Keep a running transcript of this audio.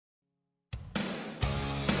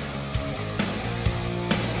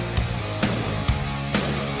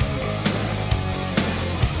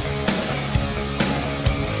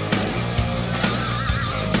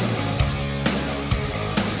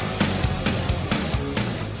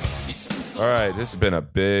All right, this has been a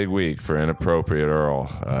big week for Inappropriate Earl.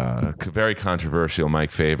 Very controversial. Mike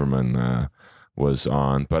Faberman was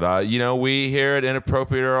on. But, we here at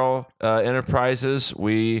Inappropriate Earl Enterprises,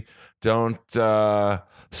 we don't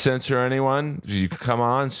censor anyone. You can come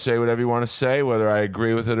on, say whatever you want to say, whether I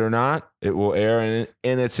agree with it or not. It will air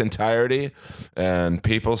in its entirety. And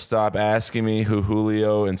people stop asking me who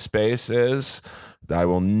Julio in space is. I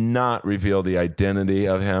will not reveal the identity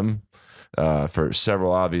of him for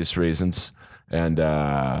several obvious reasons. And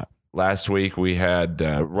last week we had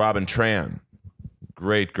Robin Tran.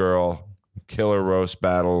 Great girl. Killer roast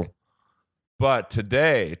battle. But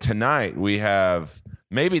tonight, we have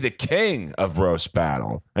maybe the king of roast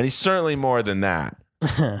battle. And he's certainly more than that.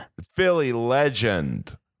 Philly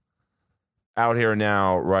legend. Out here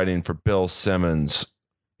now writing for Bill Simmons'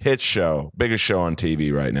 hit show. Biggest show on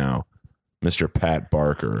TV right now. Mr. Pat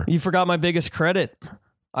Barker. You forgot my biggest credit.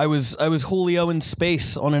 I was Julio in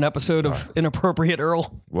space on an episode of Inappropriate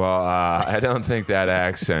Earl. Well, I don't think that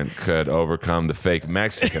accent could overcome the fake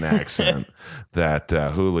Mexican accent that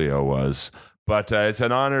Julio was. But it's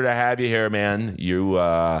an honor to have you here, man.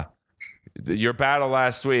 Your battle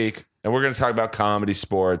last week, and we're going to talk about comedy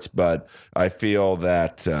sports, but I feel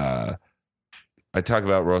that I talk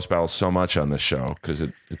about roast battles so much on this show because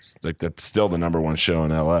it's like still the number one show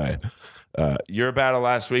in L.A. Your battle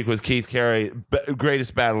last week with Keith Carey,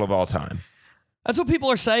 greatest battle of all time. That's what people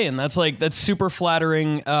are saying. That's super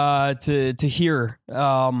flattering to hear.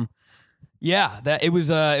 It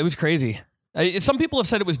was crazy. Some people have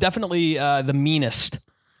said it was definitely the meanest.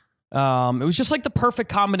 It was just like the perfect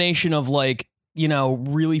combination of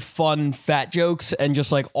really fun fat jokes and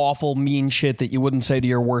just like awful mean shit that you wouldn't say to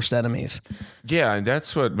your worst enemies. Yeah, and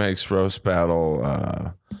that's what makes roast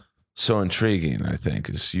battle so intriguing, I think.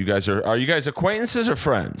 Is are you guys acquaintances or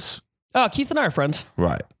friends? Keith and I are friends.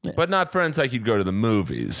 Right. Yeah. But not friends like you'd go to the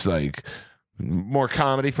movies, like more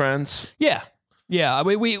comedy friends? Yeah. Yeah,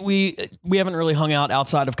 we haven't really hung out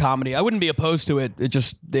outside of comedy. I wouldn't be opposed to it. It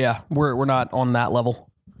just, we're not on that level.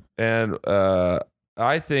 And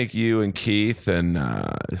I think you and Keith and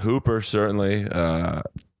Hooper certainly,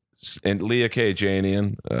 and Leah K.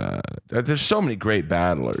 Janian, there's so many great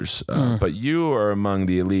battlers, but you are among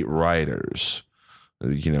the elite writers,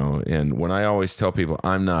 and when I always tell people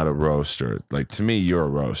I'm not a roaster, like to me, you're a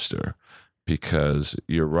roaster because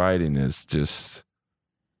your writing is just,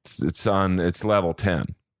 it's level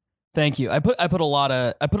 10. Thank you. I put a lot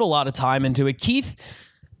of time into it. Keith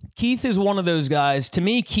is one of those guys. To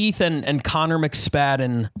me, Keith and Connor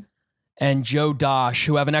McSpadden and Joe Dosh,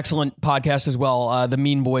 who have an excellent podcast as well, the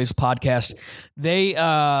Mean Boys podcast, they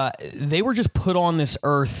were just put on this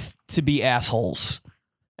earth to be assholes.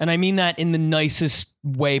 And I mean that in the nicest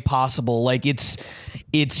way possible. Like it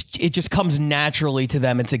just comes naturally to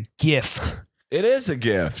them. It's a gift. It is a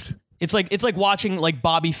gift. It's like watching like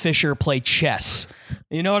Bobby Fischer play chess.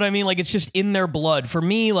 You know what I mean? Like it's just in their blood. For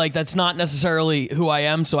me, like that's not necessarily who I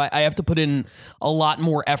am. So I have to put in a lot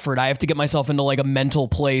more effort. I have to get myself into like a mental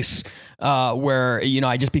place where,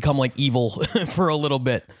 I just become like evil for a little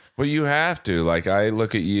bit. Well, you have to. Like I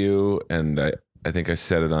look at you and I think I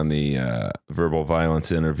said it on the Verbal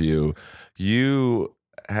Violence interview. You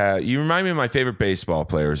remind me of my favorite baseball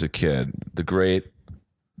player as a kid, the great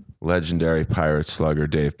legendary Pirate slugger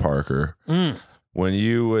Dave Parker. When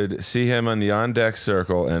you would see him on the on-deck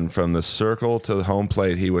circle, and from the circle to the home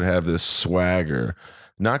plate, he would have this swagger.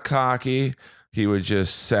 Not cocky, he would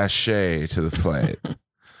just sashay to the plate.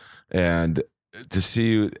 And to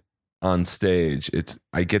see you on stage,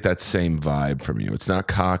 I get that same vibe from you. It's not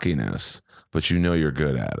cockiness, but you're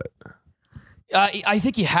good at it. I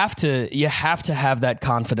think you have to have that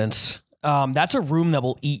confidence. That's a room that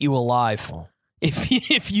will eat you alive. Oh.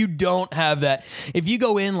 If you don't have that, if you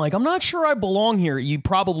go in like, I'm not sure I belong here, you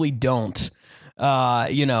probably don't.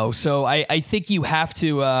 So I think you have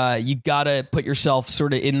to, you gotta put yourself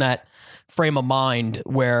sort of in that frame of mind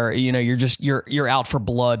where, you're out for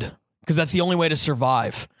blood because that's the only way to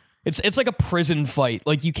survive. It's like a prison fight.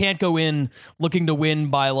 Like you can't go in looking to win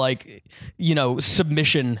by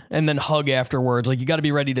submission and then hug afterwards. Like you got to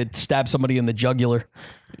be ready to stab somebody in the jugular.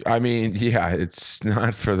 I mean, yeah, it's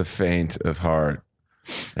not for the faint of heart.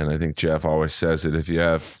 And I think Jeff always says it. If you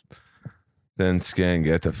have thin skin,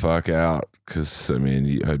 get the fuck out. Because some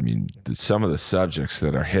of the subjects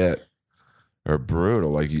that are hit are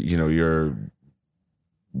brutal. Like your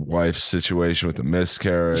wife's situation with the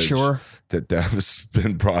miscarriage. Sure. That has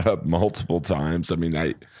been brought up multiple times. I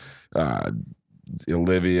mean,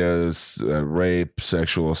 Olivia's rape,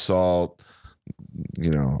 sexual assault,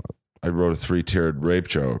 I wrote a 3-tiered rape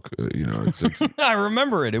joke. It's I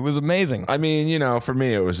remember it. It was amazing. I mean, for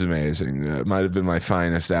me, it was amazing. It might have been my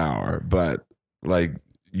finest hour, but like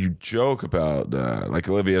you joke about like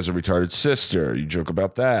Olivia has a retarded sister. You joke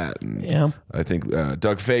about that. And Yeah. I think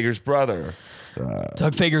Doug Fager's brother.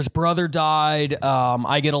 Doug Fager's brother died.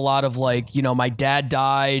 I get a lot of like, my dad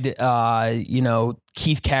died.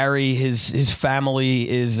 Keith Carey, his family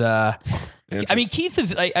is. I mean, Keith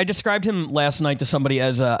is. I described him last night to somebody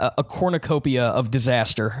as a cornucopia of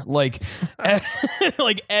disaster. Like,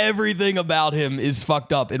 like everything about him is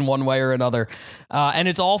fucked up in one way or another, and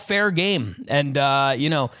it's all fair game. And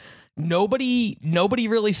nobody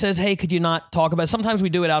really says, "Hey, could you not talk about it?" Sometimes we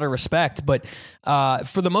do it out of respect, but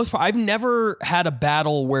for the most part, I've never had a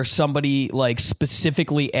battle where somebody like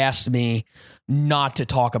specifically asked me not to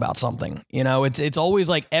talk about something. It's always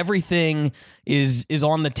like everything is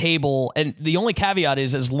on the table, and the only caveat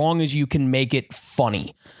is as long as you can make it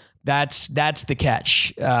funny. That's the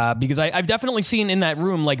catch, because I've definitely seen in that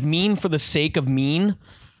room like mean for the sake of mean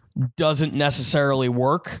doesn't necessarily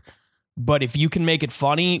work. But if you can make it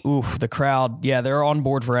funny, the crowd, they're on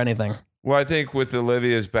board for anything. Well, I think with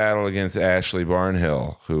Olivia's battle against Ashley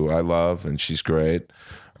Barnhill, who I love, and she's great,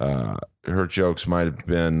 her jokes might have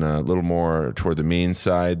been a little more toward the mean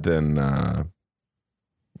side than,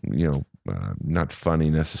 not funny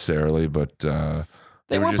necessarily, but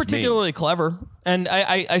they weren't particularly clever. And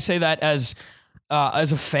I say that as a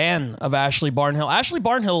fan of Ashley Barnhill. Ashley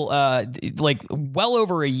Barnhill, like well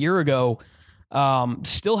over a year ago,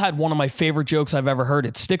 still had one of my favorite jokes I've ever heard.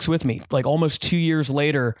 It sticks with me. Like almost 2 years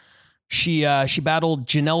later, she battled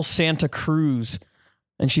Janelle Santa Cruz.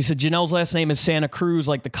 And she said Janelle's last name is Santa Cruz,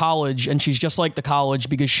 like the college, and she's just like the college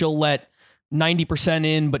because she'll let 90%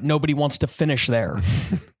 in, but nobody wants to finish there.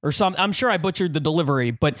 Or some. I'm sure I butchered the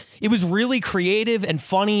delivery, but it was really creative and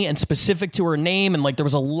funny and specific to her name, and like there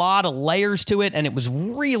was a lot of layers to it, and it was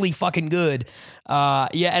really fucking good.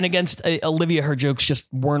 And against Olivia, her jokes just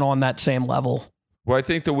weren't on that same level. Well, I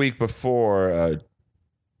think the week before,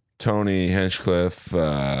 Tony Hinchcliffe,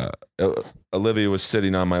 Olivia was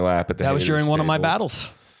sitting on my lap at the. That was during one of my table. battles.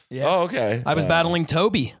 Yeah. Oh, okay. I was battling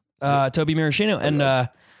Toby Maraschino, and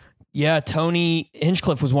Tony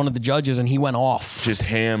Hinchcliffe was one of the judges, and he went off. Just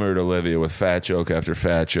hammered Olivia with fat joke after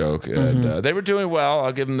fat joke, and they were doing well.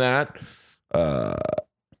 I'll give them that.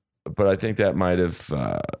 But I think that might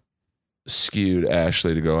have skewed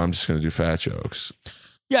Ashley to go, I'm just going to do fat jokes.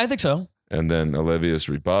 Yeah, I think so. And then Olivia's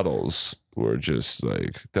rebuttals were just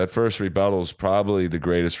like, that first rebuttal is probably the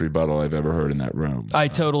greatest rebuttal I've ever heard in that room. I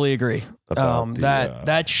totally agree.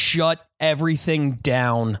 That shut everything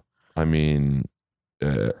down. I mean,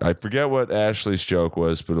 I forget what Ashley's joke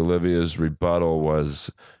was, but Olivia's rebuttal was,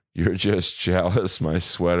 "You're just jealous my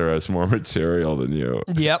sweater has more material than you."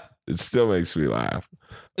 Yep. It still makes me laugh.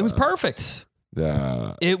 It was perfect.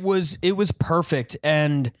 It was perfect.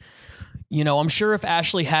 And, I'm sure if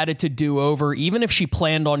Ashley had it to do over, even if she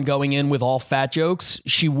planned on going in with all fat jokes,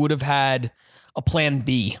 she would have had a plan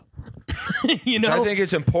B. Which I think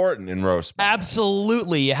it's important in roast battle.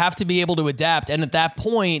 Absolutely. You have to be able to adapt. And at that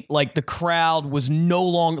point, like the crowd was no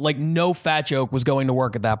longer, like no fat joke was going to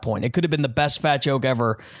work at that point. It could have been the best fat joke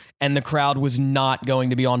ever, and the crowd was not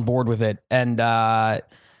going to be on board with it. And,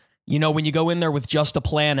 when you go in there with just a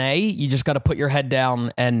plan A, you just got to put your head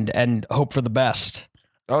down and hope for the best.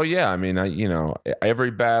 Oh, yeah. I mean,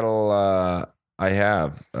 every battle I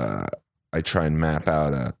have, I try and map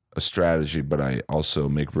out a strategy, but I also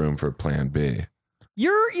make room for plan B.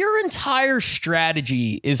 Your entire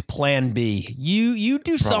strategy is plan B. You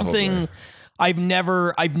do something I've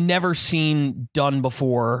never seen done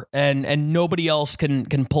before, and nobody else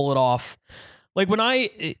can pull it off. Like when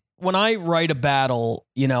I write a battle,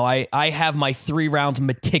 I have my 3 rounds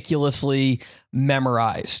meticulously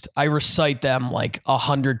memorized. I recite them like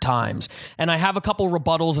 100 times, and I have a couple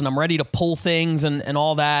rebuttals, and I'm ready to pull things and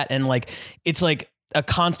all that. And like, it's like a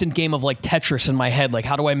constant game of like Tetris in my head. Like,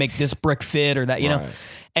 how do I make this brick fit or that, know?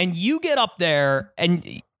 And you get up there and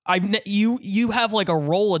you have like a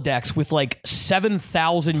Rolodex with like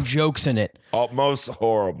 7,000 jokes in it. Most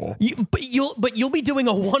horrible. But you'll be doing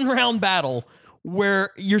a 1-round battle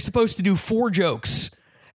where you're supposed to do 4 jokes,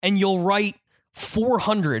 and you'll write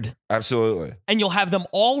 400. Absolutely. And you'll have them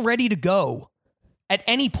all ready to go at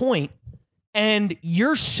any point. And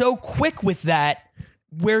you're so quick with that.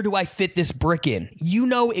 Where do I fit this brick in? You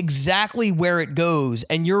know exactly where it goes,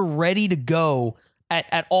 and you're ready to go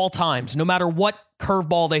at all times. No matter what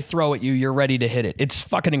curveball they throw at you, you're ready to hit it. It's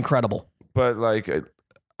fucking incredible. But like,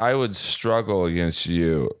 I would struggle against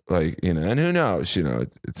you, like, and who knows,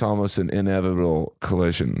 it's almost an inevitable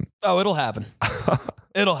collision. Oh, it'll happen.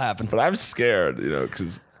 It'll happen. But I'm scared,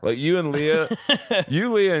 because Like you and Leah,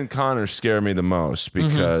 Leah and Connor scare me the most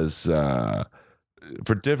because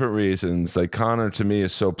for different reasons. Like Connor to me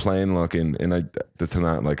is so plain looking, and that's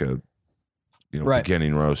not like a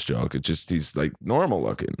beginning roast joke. It's just he's like normal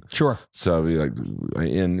looking. Sure. So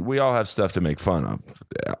and we all have stuff to make fun of,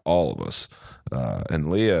 all of us. And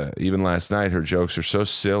Leah, even last night, her jokes are so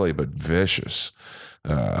silly but vicious.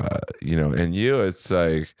 And you, it's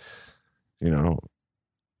like,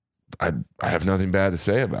 I have nothing bad to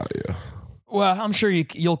say about you. Well, I'm sure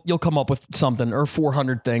you'll come up with something or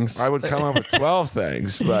 400 things. I would come up with 12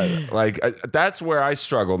 things, but like that's where I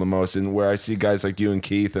struggle the most, and where I see guys like you and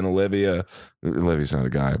Keith and Olivia. Olivia's not a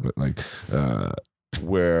guy, but like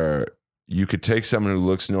where you could take someone who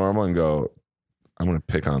looks normal and go, I'm going to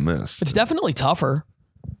pick on this. It's definitely tougher.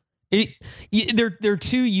 They're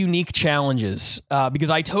two unique challenges because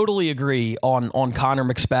I totally agree on Connor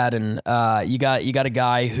McSpadden. You got a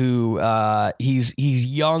guy who he's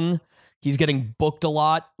young. He's getting booked a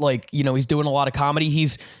lot. Like, he's doing a lot of comedy.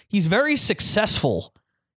 He's very successful.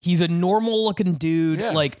 He's a normal looking dude.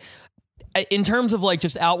 Yeah. Like, in terms of like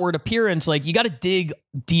just outward appearance, like you got to dig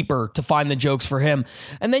deeper to find the jokes for him.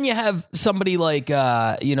 And then you have somebody like,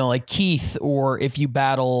 like Keith, or if you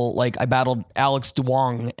battle, like I battled Alex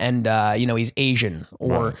Duong and, he's Asian,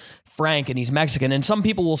 or right. Frank and he's Mexican. And some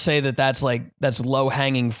people will say that that's low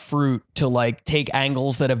hanging fruit to like take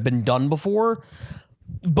angles that have been done before.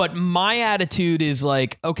 But my attitude is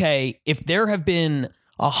like, okay, if there have been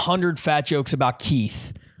 100 fat jokes about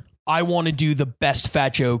Keith, I want to do the best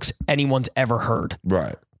fat jokes anyone's ever heard.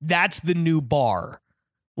 Right. That's the new bar.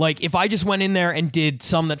 Like if I just went in there and did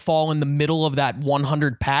some that fall in the middle of that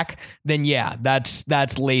 100 pack, then yeah,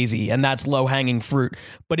 that's lazy and that's low hanging fruit.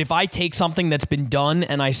 But if I take something that's been done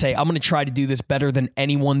and I say, I'm going to try to do this better than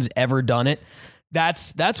anyone's ever done it,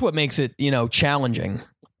 that's what makes it, challenging.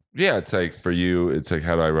 Yeah, it's like for you, it's like,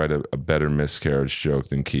 how do I write a better miscarriage joke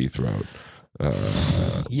than Keith wrote?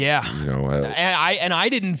 Yeah. And I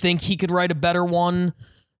didn't think he could write a better one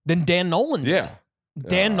than Dan Nolan. Yeah.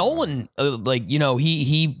 Dan Nolan,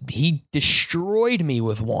 he destroyed me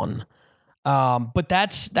with one. But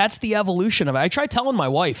that's the evolution of it. I tried telling my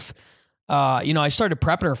wife, I started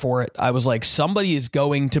prepping her for it. I was like, somebody is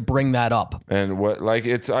going to bring that up. And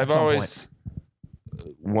I've always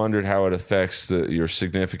wondered how it affects your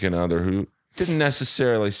significant other who didn't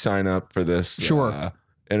necessarily sign up for this. Sure.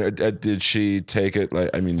 And did she take it?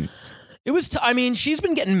 It was, she's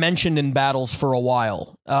been getting mentioned in battles for a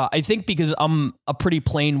while. I think because I'm a pretty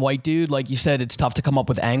plain white dude. Like you said, it's tough to come up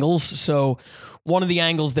with angles. So one of the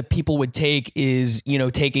angles that people would take is,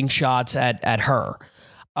 taking shots at her.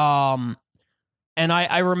 And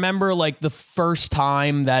I remember like the first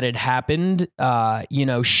time that it happened,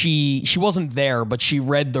 she wasn't there, but she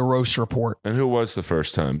read the roast report. And who was the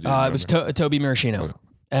first time? It was Toby Maraschino. Okay.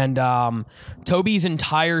 And Toby's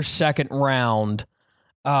entire second round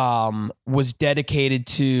was dedicated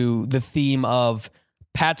to the theme of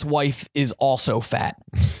Pat's wife is also fat,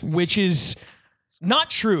 which is not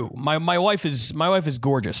true. My wife is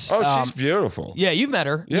gorgeous. Oh, she's beautiful. Yeah, you've met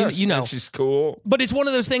her. Yeah, you know she's cool. But it's one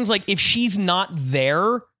of those things like if she's not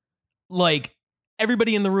there, like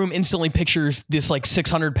everybody in the room instantly pictures this like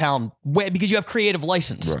 600-pound weight because you have creative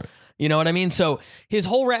license. Right. You know what I mean? So his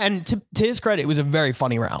whole round, and to his credit, it was a very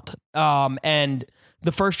funny round. And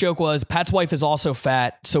the first joke was Pat's wife is also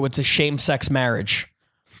fat, so it's a same-sex marriage,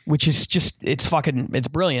 which is just it's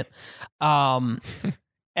brilliant. And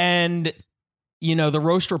the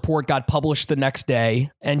roast report got published the next day,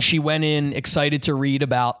 and she went in excited to read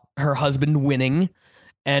about her husband winning,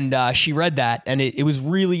 and she read that, and it was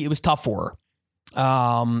tough for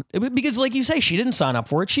her. It was because, like you say, she didn't sign up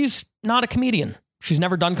for it. She's not a comedian. She's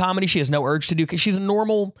never done comedy. She has no urge to do. She's a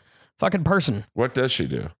normal fucking person. What does she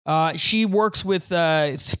do? She works with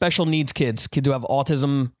special needs kids who have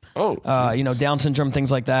autism. Oh, Down syndrome,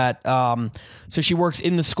 things like that. So she works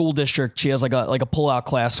in the school district. She has like a pull-out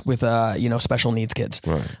class with special needs kids.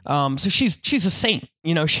 Right. So she's a saint.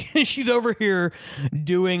 She's over here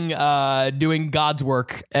doing God's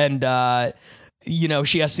work, and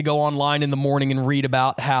she has to go online in the morning and read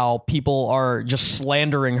about how people are just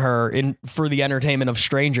slandering her for the entertainment of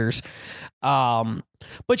strangers.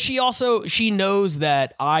 But she knows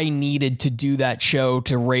that I needed to do that show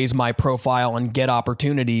to raise my profile and get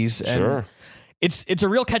opportunities. And sure. It's a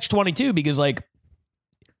real catch-22 because like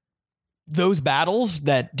those battles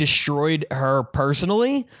that destroyed her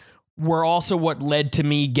personally were also what led to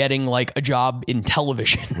me getting like a job in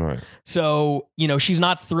television. Right. So, she's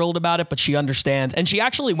not thrilled about it, but she understands. And she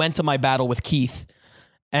actually went to my battle with Keith.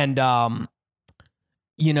 And,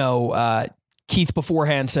 Keith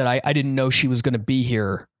beforehand said, I didn't know she was going to be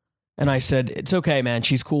here. And I said, it's okay, man.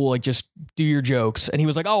 She's cool. Like, just do your jokes. And he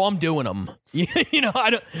was like, oh, I'm doing them.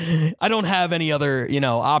 I don't have any other,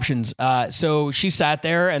 options. So she sat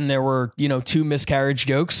there and there were, 2 miscarriage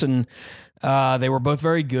jokes and they were both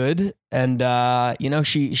very good. And,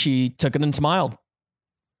 she took it and smiled.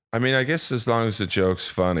 I mean, I guess as long as the joke's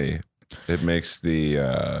funny, it makes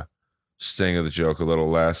the sting of the joke a little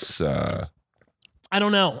less. I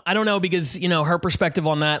don't know because, her perspective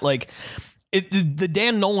on that, like, the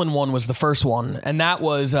Dan Nolan one was the first one, and that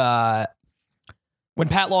was when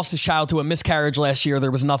Pat lost his child to a miscarriage last year.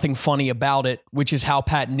 There was nothing funny about it, which is how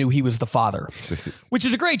Pat knew he was the father, which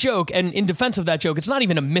is a great joke. And in defense of that joke, it's not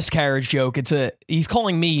even a miscarriage joke. He's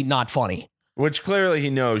calling me not funny, which clearly he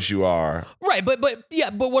knows you are. Right, but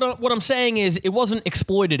what I'm saying is it wasn't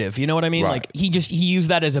exploitative. You know what I mean? Right. Like he used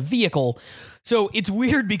that as a vehicle. So it's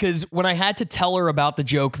weird because when I had to tell her about the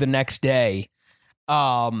joke the next day,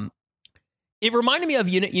 it reminded me of,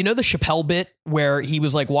 the Chappelle bit where he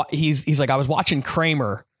was like, he's like, I was watching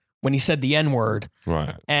Kramer when he said the N-word.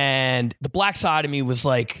 Right. And the black side of me was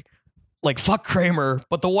like fuck Kramer,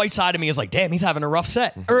 but the white side of me is like, damn, he's having a rough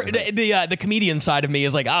set. Or the comedian side of me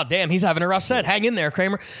is like, oh damn, he's having a rough set. Hang in there,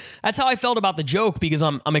 Kramer. That's how I felt about the joke because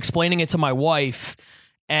I'm explaining it to my wife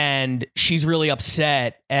and she's really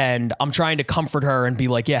upset and I'm trying to comfort her and be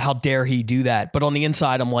like, yeah, how dare he do that? But on the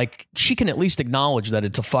inside, I'm like, she can at least acknowledge that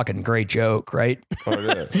it's a fucking great joke, right? Oh,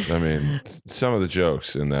 it is. I mean, some of the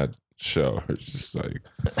jokes in that show are just like,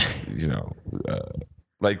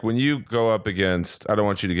 like when you go up against, I don't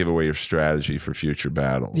want you to give away your strategy for future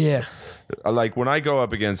battles. Yeah. Like when I go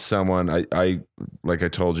up against someone, I like I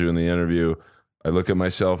told you in the interview, I look at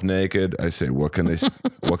myself naked. I say, what can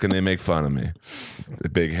they make fun of me? A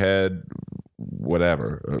big head,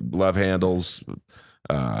 whatever, love handles.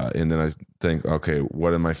 And then I think, okay,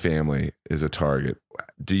 what in my family is a target?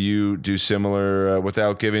 Do you do similar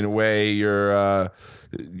without giving away your,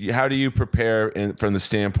 how do you prepare from the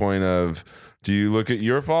standpoint of, do you look at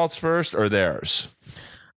your faults first or theirs?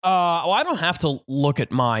 I don't have to look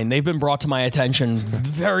at mine. They've been brought to my attention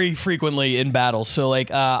very frequently in battles. So like,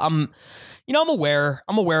 I'm aware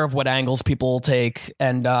of what angles people take,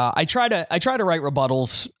 and I try to write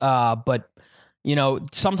rebuttals, but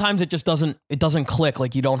sometimes it just doesn't click.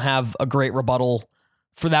 Like you don't have a great rebuttal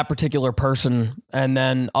for that particular person, and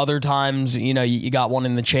then other times you got one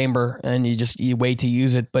in the chamber and you wait to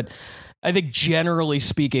use it. But I think generally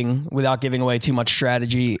speaking, without giving away too much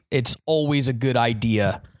strategy, it's always a good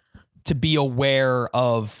idea to be aware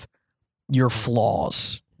of your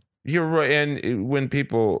flaws. You're right, and when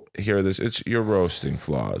people hear this, you're roasting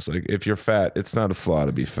flaws. Like if you're fat, it's not a flaw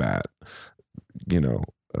to be fat.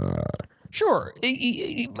 Sure.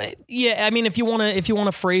 Yeah, I mean, if you want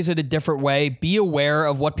to phrase it a different way, be aware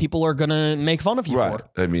of what people are gonna make fun of you for.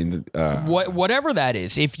 I mean, whatever that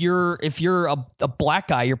is. If you're a black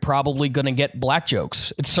guy, you're probably gonna get black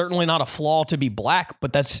jokes. It's certainly not a flaw to be black,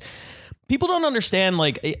 but that's. People don't understand,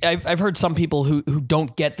 like, I've heard some people who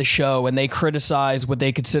don't get the show and they criticize what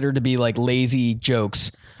they consider to be, like, lazy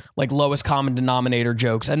jokes, like lowest common denominator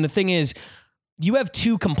jokes. And the thing is, you have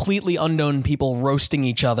 2 completely unknown people roasting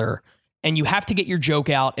each other, and you have to get your joke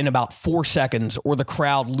out in about 4 seconds or the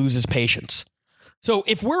crowd loses patience. So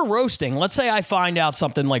if we're roasting, let's say I find out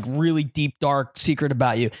something, like, really deep, dark secret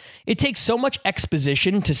about you, it takes so much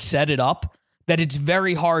exposition to set it up that it's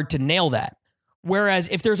very hard to nail that. Whereas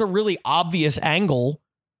if there's a really obvious angle,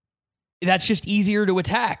 that's just easier to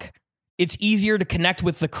attack. It's easier to connect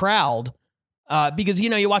with the crowd because,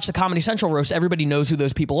 you watch the Comedy Central roast, everybody knows who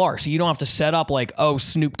those people are. So you don't have to set up like, oh,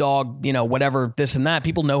 Snoop Dogg, whatever, this and that.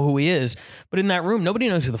 People know who he is. But in that room, nobody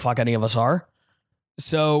knows who the fuck any of us are.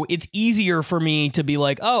 So it's easier for me to be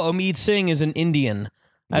like, oh, Omid Singh is an Indian.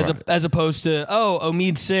 As opposed to, oh,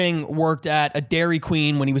 Omid Singh worked at a Dairy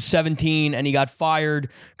Queen when he was 17 and he got fired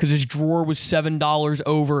because his drawer was $7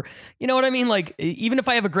 over. You know what I mean? Like, even if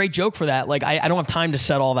I have a great joke for that, like, I don't have time to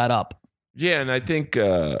set all that up. Yeah, and I think,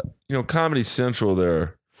 Comedy Central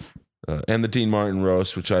there, and the Dean Martin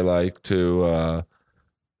roast, which I like, too,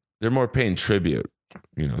 they're more paying tribute.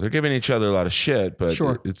 They're giving each other a lot of shit, but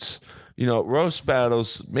sure. It's, roast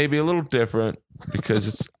battles maybe a little different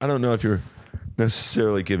because I don't know if you're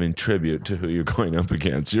necessarily giving tribute to who you're going up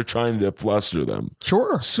against. You're trying to fluster them.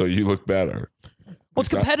 Sure. So you look better. Well, it's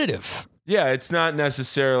competitive. Yeah, it's not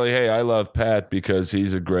necessarily, hey, I love Pat because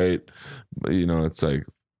he's a great, it's like,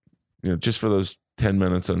 just for those 10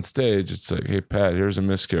 minutes on stage, it's like, hey, Pat, here's a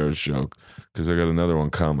miscarriage joke because I got another one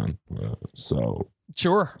coming. So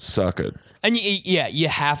sure, suck it. And you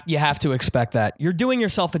have to expect that. You're doing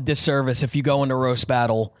yourself a disservice if you go into roast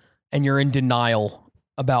battle and you're in denial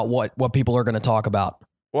about what people are going to talk about.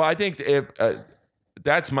 Well, I think if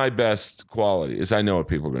that's my best quality is I know what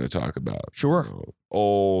people are going to talk about. Sure.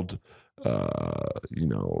 Old,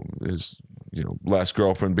 his, last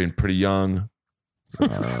girlfriend being pretty young,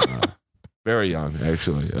 very young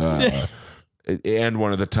actually, and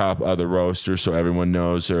one of the top other roasters, so everyone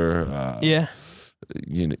knows her.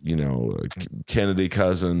 Kennedy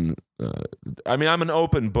cousin. I'm an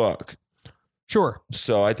open book. Sure.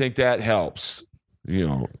 So I think that helps.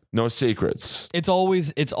 No secrets. It's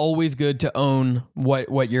always good to own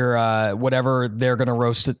what you're whatever they're going to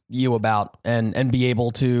roast you about and be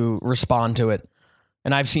able to respond to it.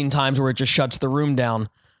 And I've seen times where it just shuts the room down.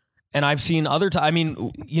 And I've seen other times.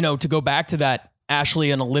 To go back to that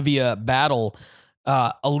Ashley and Olivia battle,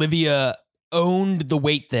 Olivia owned the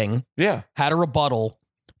weight thing. Yeah. Had a rebuttal.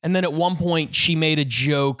 And then at one point she made a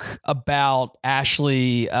joke about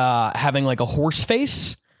Ashley having like a horse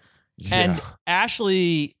face. Yeah. And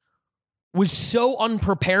Ashley was so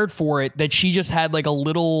unprepared for it that she just had like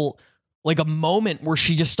a moment where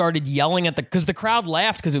she just started yelling at because the crowd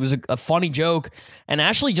laughed because it was a funny joke. And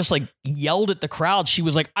Ashley just like yelled at the crowd. She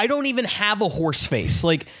was like, I don't even have a horse face.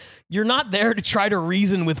 Like, you're not there to try to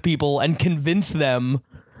reason with people and convince them,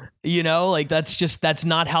 that's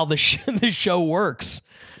not how the show works.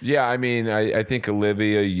 Yeah. I think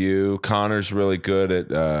Olivia, Connor's really good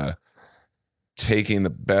at taking the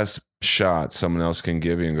best shot someone else can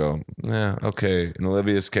give you and go, yeah, okay. In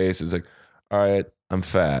Olivia's case, it's like, all right, I'm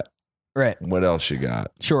fat. Right. What else you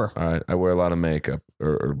got? Sure. All right, I wear a lot of makeup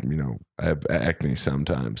or I have acne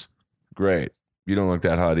sometimes. Great. You don't look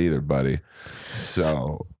that hot either, buddy.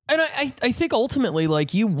 So. And I think ultimately,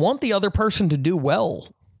 like, you want the other person to do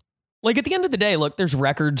well. Like, at the end of the day, look, there's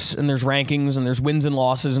records and there's rankings and there's wins and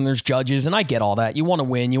losses and there's judges, and I get all that. You want to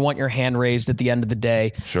win. You want your hand raised at the end of the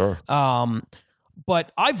day. Sure.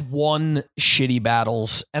 But I've won shitty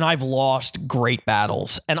battles and I've lost great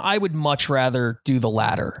battles, and I would much rather do the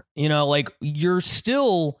latter. You're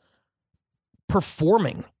still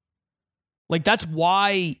performing. Like, that's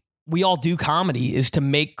why we all do comedy, is to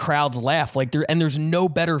make crowds laugh. There's no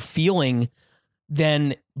better feeling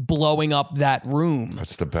than blowing up that room.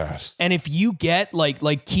 That's the best. And if you get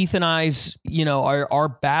like Keith and I's, our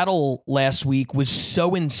battle last week was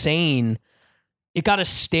so insane. It got a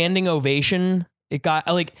standing ovation. It got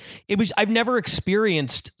I've never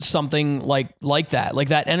experienced something like that. Like,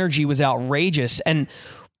 that energy was outrageous. And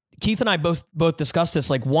Keith and I both discussed this.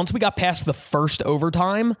 Like, once we got past the first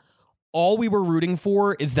overtime, all we were rooting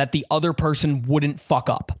for is that the other person wouldn't fuck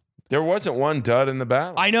up. There wasn't one dud in the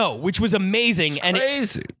battle. I know, which was amazing. It's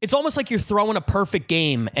crazy. It's almost like you're throwing a perfect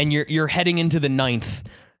game and you're heading into the ninth.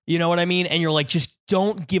 You know what I mean? And you're like, just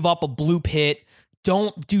don't give up a bloop hit.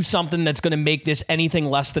 Don't do something that's going to make this anything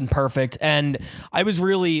less than perfect. And I was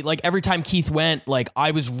really, like, every time Keith went, like,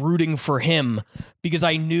 I was rooting for him because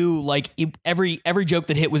I knew, like, every joke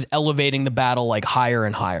that hit was elevating the battle, like, higher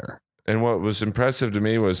and higher. And what was impressive to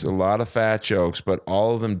me was a lot of fat jokes, but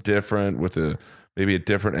all of them different with maybe a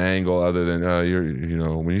different angle other than,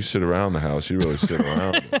 when you sit around the house, you really sit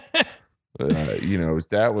around.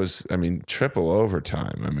 That was, triple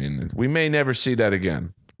overtime. We may never see that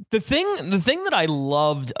again. The thing that I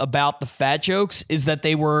loved about the fat jokes is that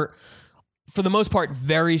they were, for the most part,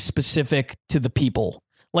 very specific to the people.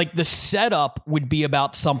 Like, the setup would be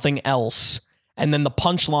about something else, and then the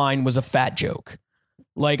punchline was a fat joke.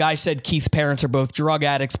 Like I said, Keith's parents are both drug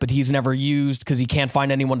addicts, but he's never used because he can't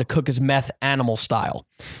find anyone to cook his meth animal style.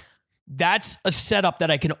 That's a setup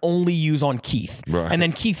that I can only use on Keith. Right. And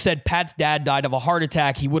then Keith said Pat's dad died of a heart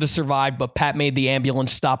attack. He would have survived, but Pat made the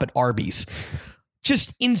ambulance stop at Arby's.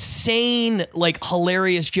 Just insane, like,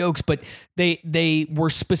 hilarious jokes, but they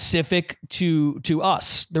were specific to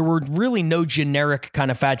us. There were really no generic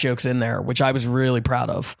kind of fat jokes in there, which I was really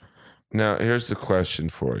proud of. Now, here's the question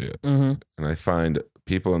for you. Mm-hmm. And I find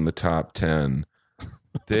people in the top 10,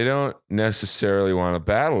 they don't necessarily want to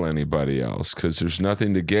battle anybody else because there's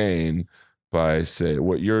nothing to gain by, say,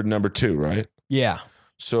 you're number 2, right? Yeah.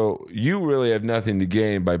 So you really have nothing to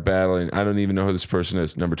gain by battling. I don't even know who this person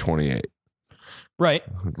is, number 28. Right.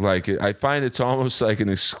 Like, I find it's almost like an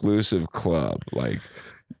exclusive club. Like,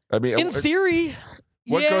 in theory,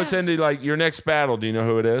 what goes into, like, your next battle? Do you know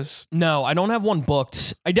who it is? No, I don't have one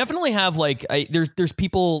booked. I definitely have, like, there's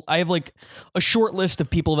people. I have, like, a short list of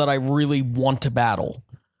people that I really want to battle.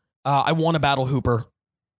 I want to battle Hooper.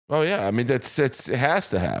 Oh yeah, it has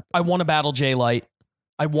to happen. I want to battle Jay Light.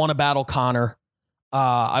 I want to battle Connor.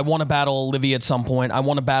 I want to battle Olivia at some point. I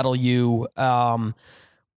want to battle you.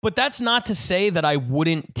 But that's not to say that I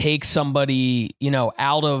wouldn't take somebody,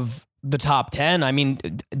 out of the top 10.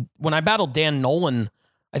 When I battled Dan Nolan,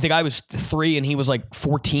 I think I was 3 and he was like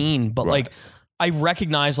 14. But right. like, I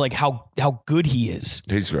recognize like how good he is.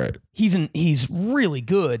 He's great. He's really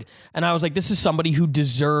good. And I was like, this is somebody who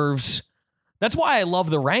deserves. That's why I love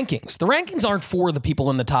the rankings. The rankings aren't for the people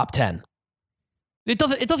in the top 10. It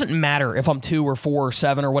doesn't matter if I'm 2 or 4 or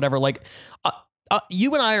 7 or whatever. Like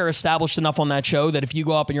you and I are established enough on that show that if you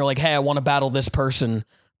go up and you're like, hey, I want to battle this person,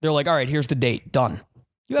 they're like, all right, here's the date. Done.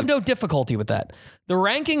 You have no difficulty with that. The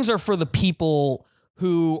rankings are for the people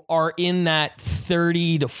who are in that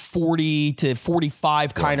 30 to 40 to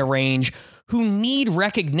 45 kind of range who need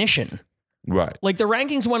recognition. Right. Like the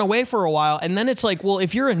rankings went away for a while, and then it's like, well,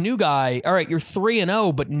 if you're a new guy, all right, you're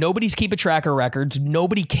 3-0, but nobody's keeping track of records.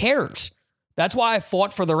 Nobody cares. That's why I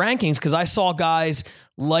fought for the rankings, because I saw guys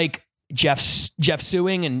like Jeff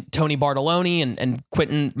Sewing and Tony Bartoloni and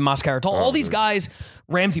Quentin Mascaratal, all these guys,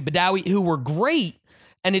 Ramsey Badawi, who were great.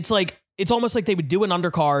 And it's like, it's almost like they would do an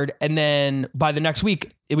undercard and then by the next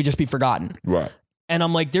week it would just be forgotten. Right. And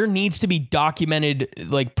I'm like, there needs to be documented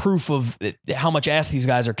like proof of how much ass these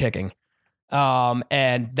guys are kicking.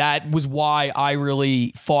 And that was why I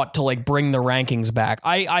really fought to like bring the rankings back.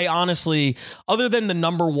 I honestly, other than the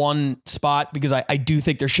number 1 spot, because I do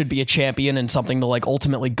think there should be a champion and something to like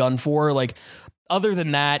ultimately gun for, like other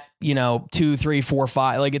than that, 2, 3, 4,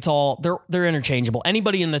 5, like it's all they're interchangeable.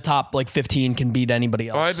 Anybody in the top like 15 can beat anybody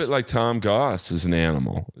else. Oh, I bet like Tom Goss is an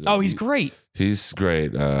animal. Oh, he's great. He's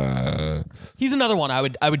great. He's another one I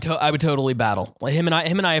would totally battle. Like him and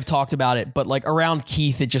I have talked about it, but like around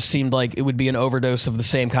Keith, it just seemed like it would be an overdose of the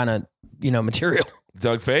same kind of material.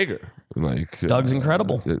 Doug Fager, like Doug's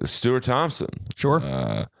incredible. Stuart Thompson,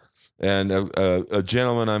 sure. And a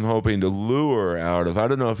gentleman I'm hoping to lure out of, I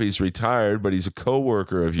don't know if he's retired, but he's a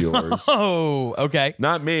coworker of yours. Oh, okay.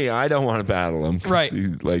 Not me. I don't want to battle him. Right.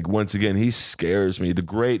 Once again, he scares me. The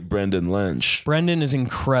great Brendan Lynch. Brendan is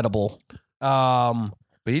incredible. But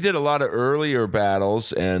he did a lot of earlier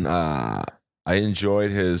battles, and I enjoyed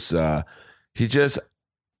his. He just,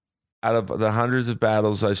 out of the hundreds of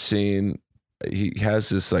battles I've seen, he has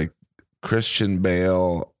this like Christian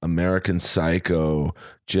Bale, American Psycho,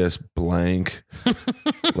 just blank,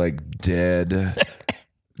 like dead,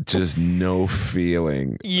 just no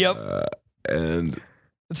feeling. Yep. And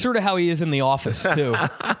it's sort of how he is in The Office too.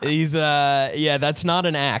 He's that's not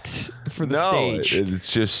an act for the stage.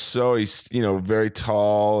 It's just so he's very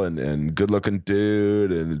tall and good looking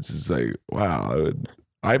dude, and it's just like wow,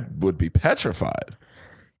 I would be petrified.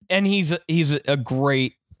 And he's a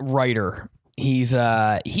great writer.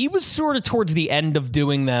 He was sort of towards the end of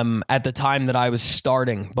doing them at the time that I was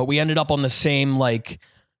starting, but we ended up on the same like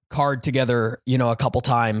card together, a couple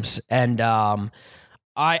times. And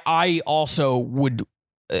I also would,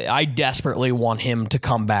 I desperately want him to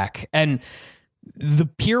come back. And the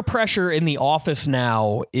peer pressure in The Office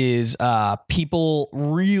now is people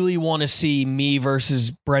really want to see me versus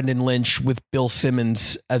Brendan Lynch with Bill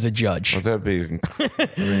Simmons as a judge. Well, that'd be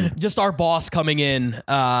just our boss coming in.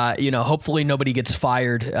 Hopefully nobody gets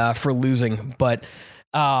fired for losing. But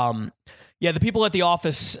the people at The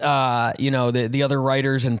Office, the other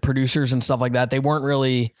writers and producers and stuff like that, they weren't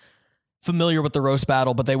really familiar with the roast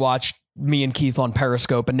battle, but they watched me and Keith on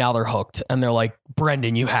Periscope, and now they're hooked. And they're like,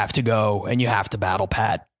 Brendan, you have to go and you have to battle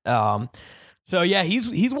Pat. So yeah,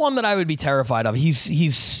 he's one that I would be terrified of.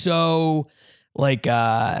 He's so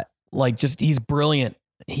he's brilliant.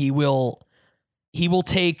 He will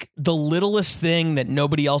take the littlest thing that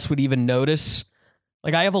nobody else would even notice.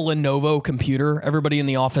 Like I have a Lenovo computer. Everybody in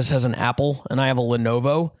the office has an Apple, and I have a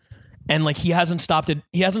Lenovo. And like he hasn't stopped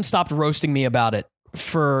roasting me about it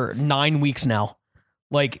for 9 weeks now.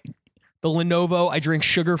 Like the Lenovo, I drink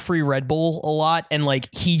sugar-free Red Bull a lot, and like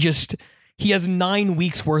he has 9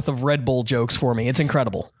 weeks worth of Red Bull jokes for me. It's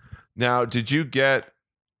incredible. Now, did you get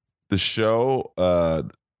the show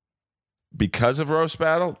because of Roast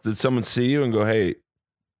Battle? Did someone see you and go, hey?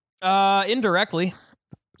 Indirectly.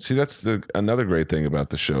 See, that's another great thing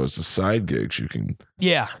about the show is the side gigs you can.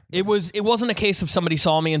 Yeah, it wasn't a case of somebody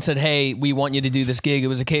saw me and said, hey, we want you to do this gig. It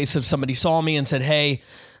was a case of somebody saw me and said, hey,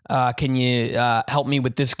 can you help me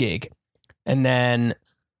with this gig? And then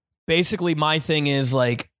basically my thing is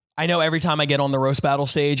like, I know every time I get on the roast battle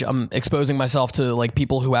stage, I'm exposing myself to like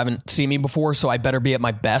people who haven't seen me before, so I better be at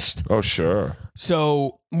my best. Oh, sure.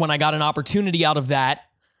 So when I got an opportunity out of that,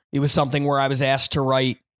 it was something where I was asked to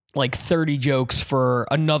write like 30 jokes for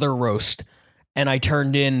another roast, and I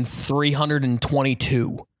turned in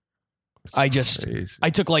 322. I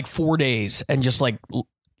took like 4 days and just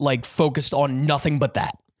like focused on nothing but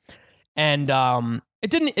that. And it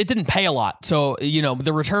didn't pay a lot. So,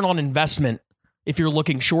 the return on investment, if you're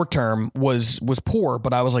looking short term, was poor,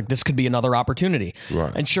 but I was like, this could be another opportunity.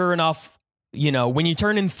 Right. And sure enough, when you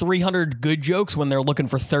turn in 300 good jokes when they're looking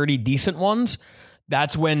for 30 decent ones,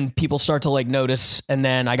 that's when people start to like notice. And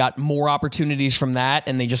then I got more opportunities from that,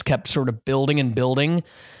 and they just kept sort of building and building.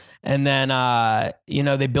 And then,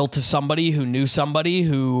 they built to somebody who knew somebody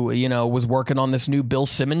who, was working on this new Bill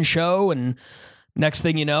Simmons show. And next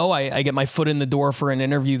thing you know, I get my foot in the door for an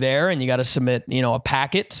interview there, and you got to submit, a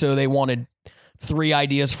packet. So they wanted 3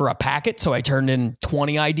 ideas for a packet. So I turned in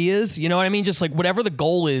 20 ideas. You know what I mean? Just like whatever the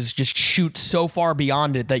goal is, just shoot so far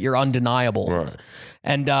beyond it that you're undeniable. Right.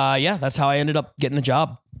 And that's how I ended up getting the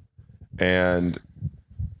job. And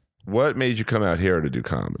what made you come out here to do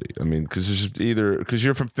comedy? I mean, because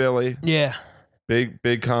you're from Philly. Yeah.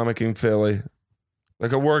 Big comic in Philly.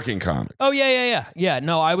 Like a working comic. Oh, yeah. Yeah,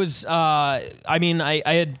 no, I was, I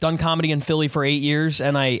had done comedy in Philly for 8 years,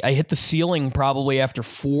 and I hit the ceiling probably after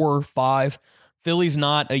 4 or 5. Philly's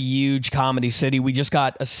not a huge comedy city. We just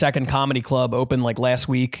got a second comedy club open like last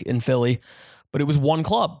week in Philly, but it was one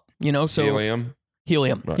club, so.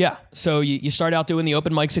 Helium. Right. Yeah. So you start out doing the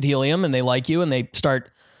open mics at Helium, and they like you, and they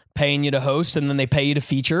start paying you to host, and then they pay you to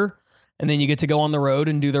feature, and then you get to go on the road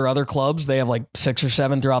and do their other clubs. They have like 6 or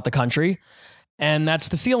 7 throughout the country, and that's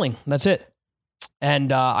the ceiling. That's it.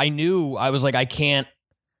 And I knew, I was like, I can't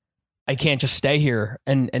just stay here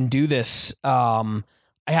and do this.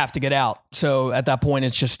 I have to get out. So at that point,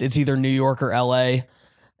 it's either New York or LA,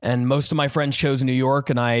 and most of my friends chose New York,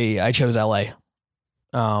 and I chose LA.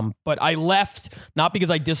 But I left not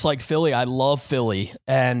because I disliked Philly. I love Philly,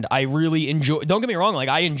 and I really enjoy. Don't get me wrong; like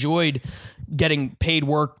I enjoyed getting paid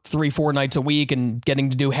work 3-4 nights a week and getting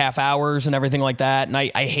to do half hours and everything like that. And I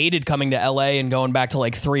hated coming to LA and going back to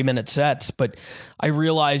like 3-minute sets. But I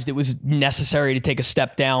realized it was necessary to take a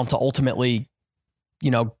step down to ultimately,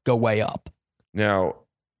 go way up. Now,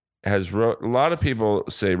 a lot of people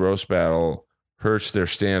say Roast Battle hurts their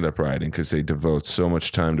stand-up writing because they devote so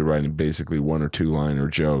much time to writing basically 1 or 2-liner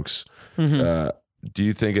jokes. Mm-hmm. Do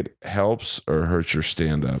you think it helps or hurts your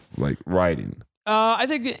stand-up, like writing? I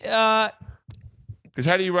think... Because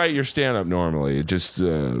how do you write your stand-up normally? It just...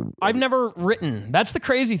 I've never written. That's the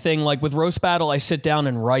crazy thing. Like with Roast Battle, I sit down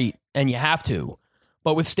and write, and you have to.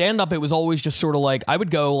 But with stand-up, it was always just sort of like, I would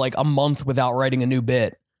go like a month without writing a new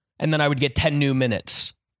bit, and then I would get 10 new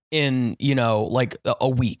minutes in, like a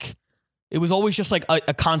week. It was always just like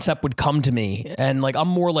a concept would come to me, and like I'm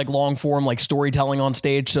more like long form, like storytelling on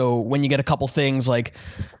stage. So when you get a couple things, like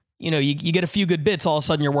you get a few good bits, all of a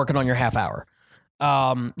sudden you're working on your half hour.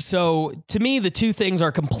 So to me, the two things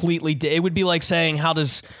are completely. It would be like saying, how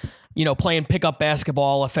does playing pickup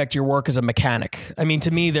basketball affect your work as a mechanic? I mean,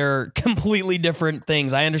 to me, they're completely different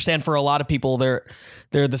things. I understand for a lot of people they're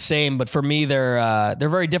the same, but for me, they're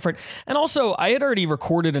very different. And also, I had already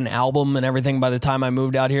recorded an album and everything by the time I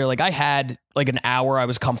moved out here. Like I had like an hour I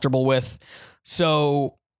was comfortable with,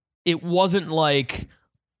 so it wasn't like,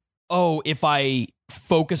 oh, if I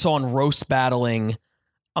focus on roast battling,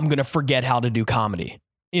 I'm gonna forget how to do comedy.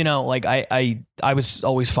 Like I was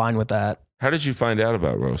always fine with that. How did you find out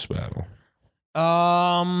about Roast Battle?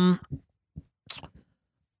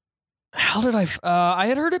 How did I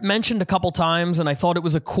had heard it mentioned a couple times, and I thought it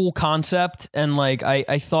was a cool concept, and like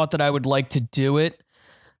I thought that I would like to do it.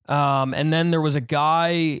 And then there was a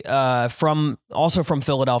guy from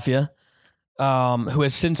Philadelphia who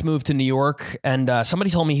has since moved to New York, and somebody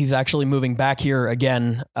told me he's actually moving back here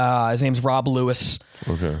again. His name's Rob Lewis.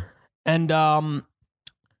 Okay. And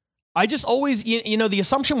I just always, the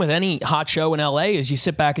assumption with any hot show in LA is you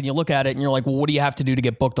sit back and you look at it and you're like, well, what do you have to do to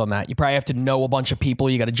get booked on that? You probably have to know a bunch of people.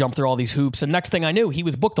 You got to jump through all these hoops. And next thing I knew, he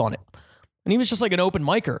was booked on it. And he was just like an open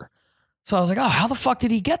micer. So I was like, oh, how the fuck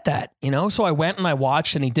did he get that? So I went and I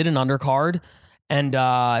watched, and he did an undercard, and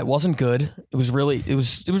it wasn't good. It was really,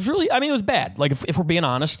 I mean, it was bad. Like if we're being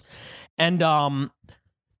honest. And,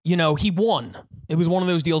 he won. It was one of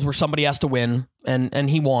those deals where somebody has to win, and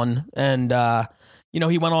he won. And,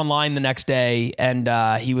 he went online the next day, and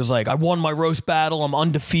he was like, I won my roast battle. I'm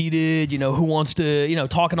undefeated. Who wants to,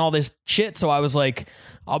 talking all this shit. So I was like,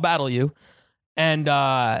 I'll battle you. And,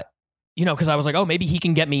 because I was like, oh, maybe he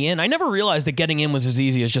can get me in. I never realized that getting in was as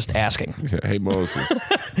easy as just asking. Yeah, hey, Moses.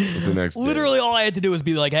 What's the next Literally all I had to do was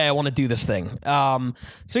be like, hey, I want to do this thing.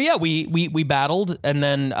 So yeah, we battled, and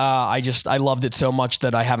then I loved it so much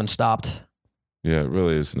that I haven't stopped. Yeah, it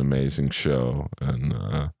really is an amazing show.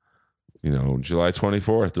 And, July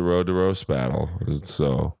 24th, the Road to Roast Battle.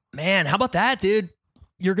 So, man, how about that, dude?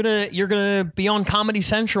 You're gonna be on Comedy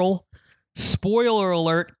Central. Spoiler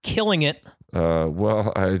alert, killing it.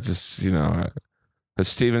 Well, I just, as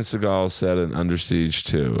Steven Seagal said in Under Siege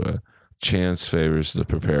 2, chance favors the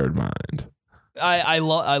prepared mind. I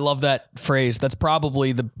love that phrase. That's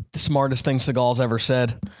probably the smartest thing Seagal's ever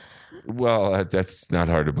said. Well, that's not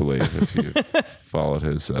hard to believe if you followed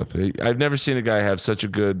his stuff. I've never seen a guy have such a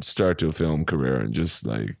good start to a film career and just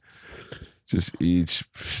each.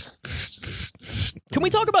 Can we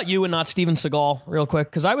talk about you and not Steven Seagal real quick?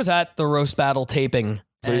 Because I was at the roast battle taping.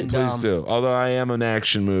 Please do. Although I am an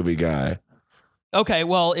action movie guy. Okay,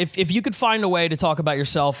 well, if you could find a way to talk about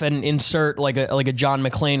yourself and insert like a John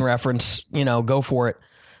McClane reference, go for it.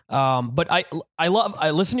 But I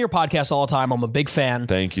listen to your podcast all the time. I'm a big fan.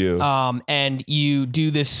 Thank you. And you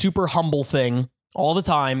do this super humble thing all the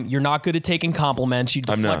time. You're not good at taking compliments. You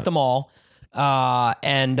deflect them all. I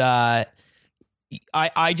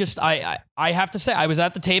have to say, I was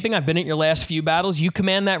at the taping. I've been at your last few battles. You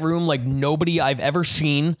command that room like nobody I've ever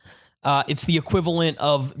seen. It's the equivalent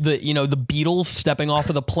of the Beatles stepping off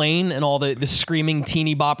of the plane and all the screaming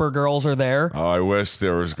teeny bopper girls are there. Oh, I wish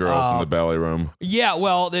there was girls in the belly room. Yeah,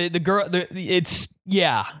 well, the girl, it's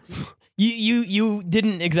yeah. You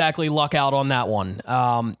didn't exactly luck out on that one.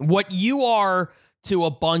 What you are to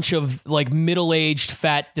a bunch of like middle-aged,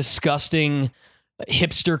 fat, disgusting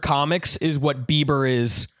hipster comics is what Bieber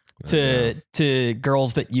is to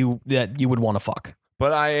girls that you would want to fuck.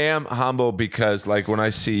 But I am humble because, like, when I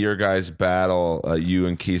see your guys battle, you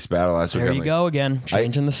and Keith's battle last week, there you go again,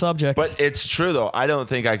 changing the subject. But it's true though. I don't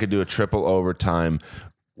think I could do a triple overtime,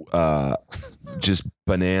 just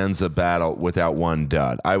bonanza battle without one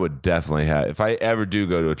dud. I would definitely have. If I ever do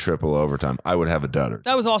go to a triple overtime, I would have a dudder.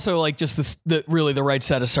 That was also like just really the right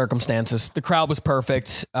set of circumstances. The crowd was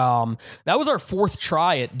perfect. That was our fourth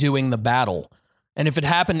try at doing the battle. And if it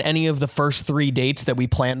happened any of the first 3 dates that we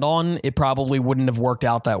planned on, it probably wouldn't have worked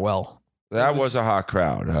out that well. That was a hot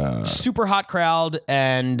crowd. Super hot crowd.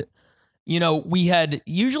 And, we had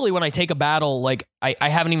usually when I take a battle, like I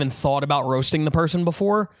haven't even thought about roasting the person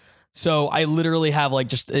before. So I literally have like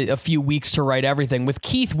just a few weeks to write everything. With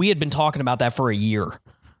Keith, we had been talking about that for a year.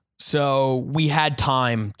 So we had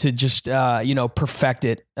time to just, perfect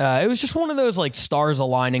it. It was just one of those like stars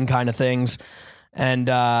aligning kind of things. And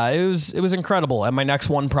it was incredible. And my next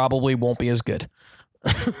one probably won't be as good.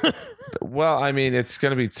 Well, I mean, it's going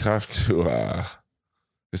to be tough to.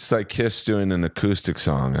 It's like Kiss doing an acoustic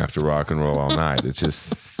song after Rock and Roll All Night. It's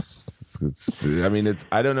just.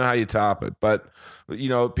 I don't know how you top it, but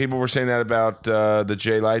people were saying that about the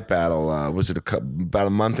Jay Light battle. Was it about a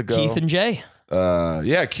month ago? Keith and Jay.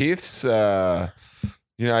 Yeah, Keith's.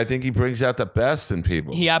 I think he brings out the best in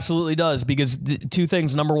people. He absolutely does because 2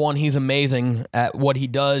 things. Number 1, he's amazing at what he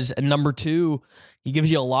does. And number 2, he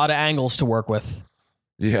gives you a lot of angles to work with.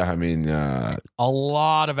 Yeah, I mean... a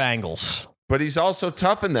lot of angles. But he's also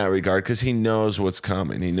tough in that regard because he knows what's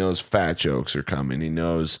coming. He knows fat jokes are coming. He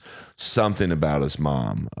knows something about his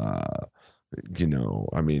mom. He's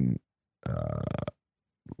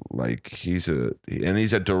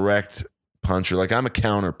a direct puncher. Like, I'm a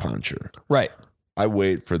counter puncher. Right. I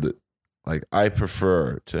wait for I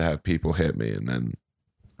prefer to have people hit me and then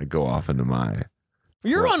I go off into my...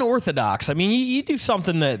 You're unorthodox. I mean, you do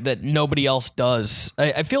something that nobody else does.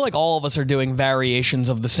 I feel like all of us are doing variations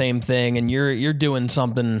of the same thing and you're doing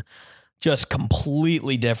something just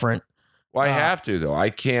completely different. Well, I have to, though. I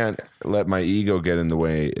can't let my ego get in the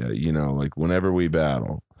way, like whenever we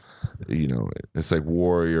battle, it's like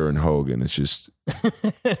Warrior and Hogan. It's just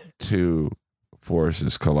 2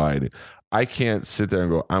 forces colliding. I can't sit there and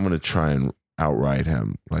go, I'm going to try and outright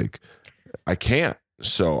him. Like, I can't.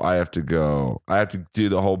 So I have to do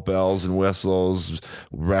the whole bells and whistles,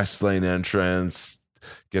 wrestling entrance,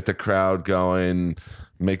 get the crowd going,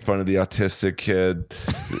 make fun of the autistic kid,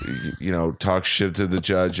 talk shit to the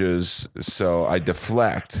judges. So I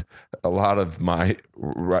deflect a lot of my...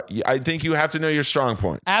 I think you have to know your strong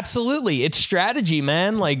points. Absolutely. It's strategy,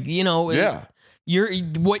 man. Like, Yeah. You're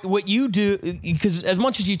what you do, because as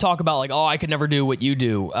much as you talk about like, oh, I could never do what you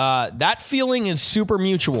do, that feeling is super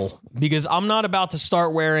mutual because I'm not about to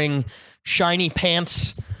start wearing shiny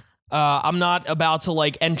pants. I'm not about to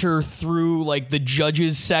like enter through like the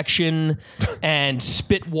judges section and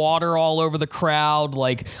spit water all over the crowd.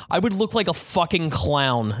 Like I would look like a fucking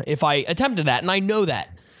clown if I attempted that, and I know that.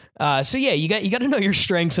 So yeah, you got to know your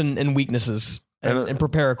strengths and weaknesses and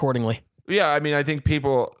prepare accordingly. Yeah, I mean, I think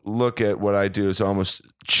people look at what I do as almost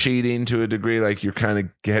cheating to a degree, like you're kind of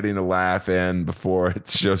getting a laugh in before it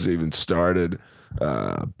show's even started.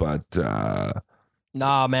 Nah,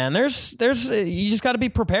 man, there's you just got to be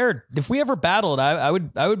prepared. If we ever battled, I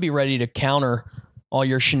would be ready to counter all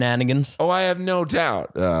your shenanigans. Oh, I have no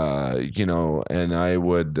doubt. And I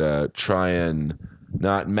would try and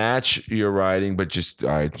not match your writing, but just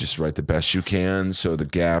write the best you can so the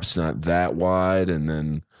gap's not that wide, and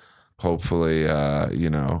then hopefully,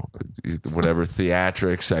 whatever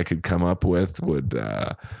theatrics I could come up with would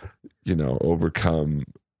overcome,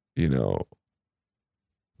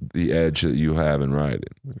 the edge that you have in riding.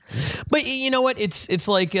 But you know what? It's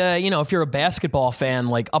like, if you're a basketball fan,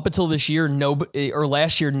 like up until this year,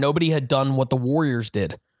 last year, nobody had done what the Warriors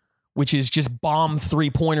did, which is just bomb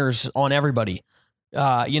 3-pointers on everybody.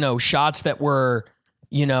 Shots that were,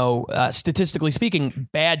 statistically speaking,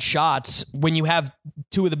 bad shots. When you have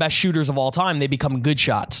two of the best shooters of all time, they become good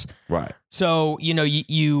shots. Right. So,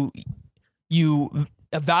 you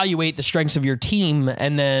evaluate the strengths of your team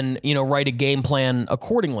and then, write a game plan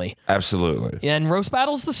accordingly. Absolutely. And roast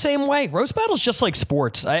battle's the same way. Roast battle's just like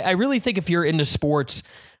sports. I really think if you're into sports,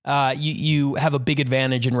 you have a big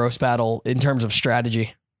advantage in roast battle in terms of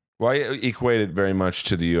strategy. Well, I equate it very much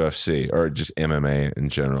to the UFC or just MMA in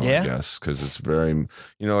general, I guess, because it's very,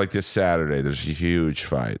 like this Saturday, there's a huge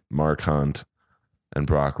fight, Mark Hunt and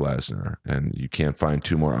Brock Lesnar, and you can't find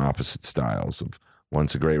two more opposite styles of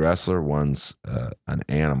one's a great wrestler, one's an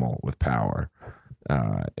animal with power,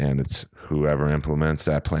 and it's whoever implements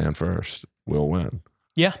that plan first will win.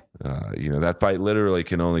 Yeah. That fight literally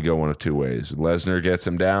can only go one of two ways. Lesnar gets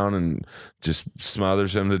him down and just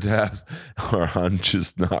smothers him to death, or Hunt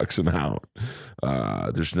just knocks him out.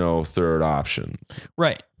 There's no third option.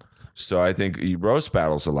 Right. So I think roast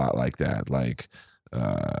battle's a lot like that. Like,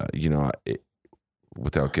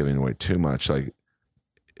 without giving away too much, like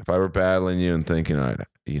if I were battling you and thinking, I'm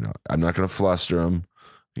not going to fluster him,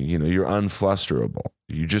 you're unflusterable.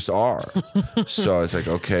 You just are. So it's like,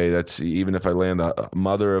 okay, that's even if I land the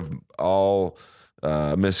mother of all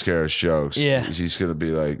miscarriage jokes, he's going to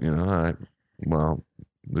be like, all right, well,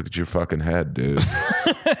 look at your fucking head, dude.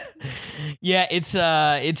 Yeah, it's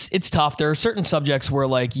tough. There are certain subjects where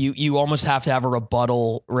like you almost have to have a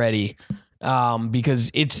rebuttal ready. Because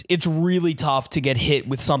it's really tough to get hit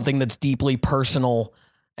with something that's deeply personal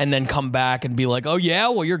and then come back and be like, oh yeah,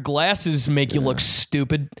 well your glasses make you look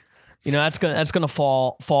stupid. That's gonna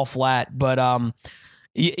fall flat. But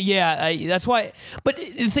that's why. But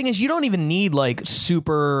the thing is, you don't even need like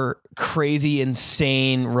super crazy,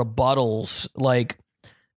 insane rebuttals. Like,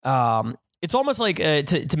 it's almost like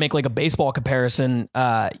to make like a baseball comparison.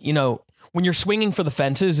 When you're swinging for the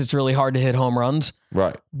fences, it's really hard to hit home runs.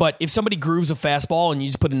 Right. But if somebody grooves a fastball and you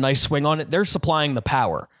just put a nice swing on it, they're supplying the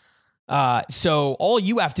power. So all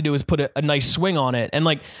you have to do is put a nice swing on it. And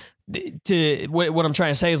like, what I'm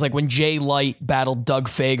trying to say is like when Jay Light battled Doug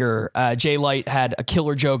Fager, Jay Light had a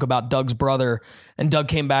killer joke about Doug's brother, and Doug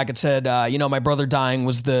came back and said, my brother dying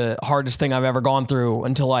was the hardest thing I've ever gone through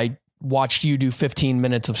until I watched you do 15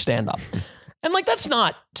 minutes of stand-up. And like, that's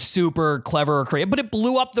not super clever or creative, but it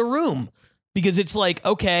blew up the room. Because it's like,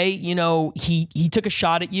 okay, he took a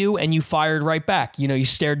shot at you and you fired right back. You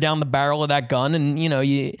stared down the barrel of that gun and,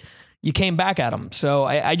 you came back at him. So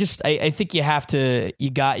I think you got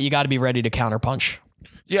to be ready to counterpunch.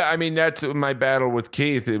 Yeah, I mean, that's my battle with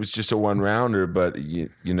Keith. It was just a 1-rounder, but,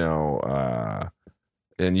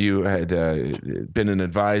 and you had been an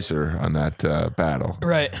advisor on that battle.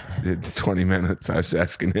 Right. 20 minutes, I was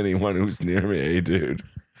asking anyone who was near me, hey, dude,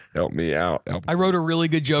 help me out. I wrote a really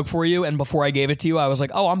good joke for you, and before I gave it to you, I was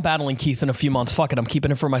like, oh, I'm battling Keith in a few months. Fuck it, I'm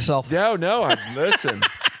keeping it for myself. No, listen,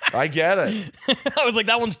 I get it. I was like,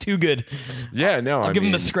 that one's too good. Yeah, no. I'll give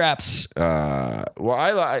him the scraps. Well,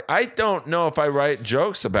 I don't know if I write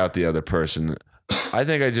jokes about the other person. I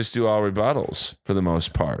think I just do all rebuttals for the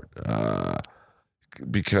most part.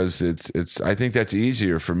 Because it's I think that's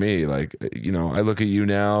easier for me. Like, I look at you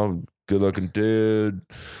now, good looking dude,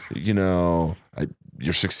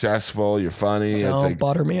 you're successful, you're funny. Don't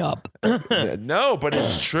butter me up. No, but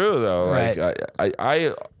it's true though. Right. Like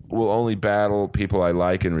I will only battle people I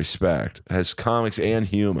like and respect as comics and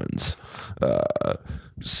humans.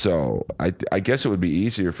 So I guess it would be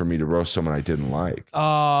easier for me to roast someone I didn't like.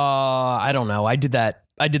 I don't know. I did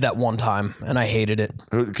that one time and I hated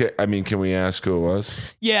it. I mean, can we ask who it was?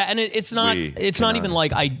 Yeah, and it's not even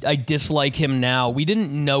like I dislike him now. We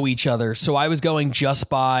didn't know each other, so I was going just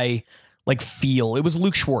by like feel. It was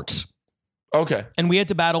Luke Schwartz. Okay. And we had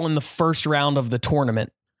to battle in the first round of the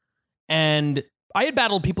tournament. And I had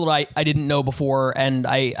battled people that I didn't know before, and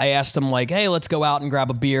I asked them like, hey, let's go out and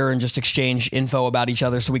grab a beer and just exchange info about each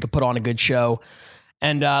other so we could put on a good show.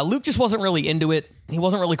 And Luke just wasn't really into it. He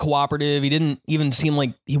wasn't really cooperative. He didn't even seem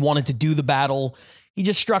like he wanted to do the battle. He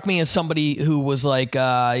just struck me as somebody who was like,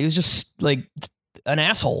 he was just like an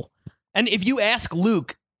asshole. And if you ask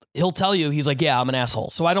Luke, he'll tell you, he's like, yeah, I'm an asshole.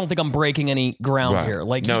 So I don't think I'm breaking any ground here.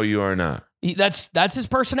 Like, no, you are not. That's his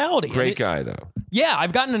personality. Great guy, though. Yeah,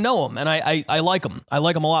 I've gotten to know him, and I like him. I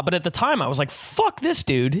like him a lot. But at the time, I was like, "Fuck this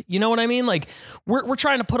dude." You know what I mean? Like, we're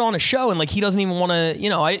trying to put on a show, and like he doesn't even want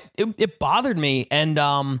to. It bothered me, and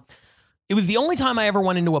it was the only time I ever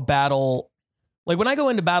went into a battle. Like when I go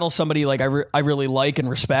into battle, somebody like I really like and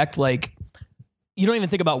respect, like you don't even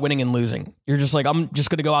think about winning and losing. You're just like, I'm just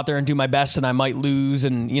going to go out there and do my best and I might lose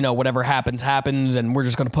and, you know, whatever happens, and we're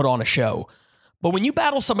just going to put on a show. But when you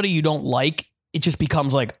battle somebody you don't like, it just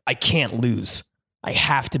becomes like, I can't lose. I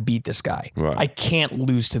have to beat this guy. Right. I can't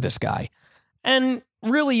lose to this guy. And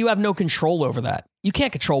really, you have no control over that. You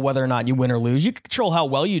can't control whether or not you win or lose. You can control how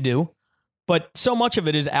well you do. But so much of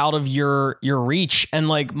it is out of your reach. And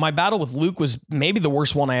like my battle with Luke was maybe the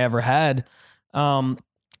worst one I ever had. And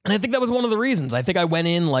I think that was one of the reasons. I think I went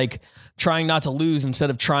in like trying not to lose instead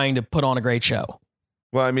of trying to put on a great show.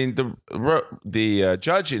 Well, I mean, the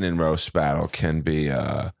judging in roast battle can be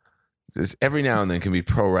every now and then can be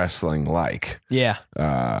pro wrestling like. Yeah.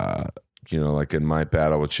 You know, like in my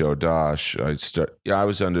battle with Joe Dosh, I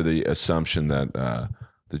was under the assumption that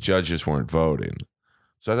the judges weren't voting.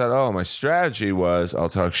 So I thought, my strategy was I'll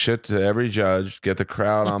talk shit to every judge, get the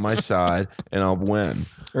crowd on my side, and I'll win.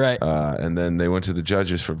 Right. And then they went to the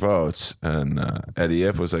judges for votes, and Eddie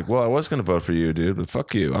If was like, well, I was going to vote for you, dude, but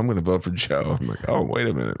fuck you. I'm going to vote for Joe. I'm like, oh, wait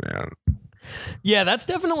a minute, man. Yeah, that's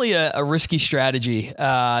definitely a risky strategy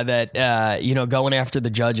that, you know, going after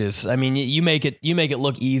the judges. I mean, you make it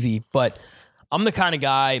look easy, but I'm the kind of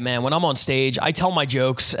guy, man, when I'm on stage, I tell my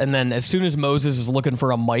jokes, and then as soon as Moses is looking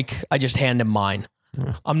for a mic, I just hand him mine.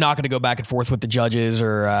 I'm not going to go back and forth with the judges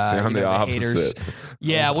or I'm the opposite. haters.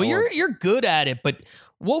 Yeah, well, you're good at it, but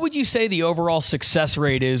what would you say the overall success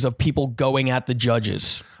rate is of people going at the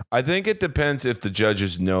judges? I think it depends if the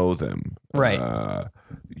judges know them. Right.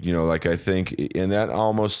 You know, like I think, and that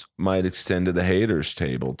almost might extend to the haters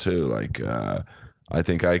table too. Like, I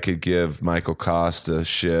think I could give Michael Costa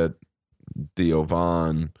shit, Theo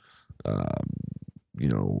Vaughn, you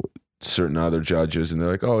know, certain other judges, and they're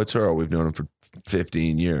like, oh, it's Earl. We've known him for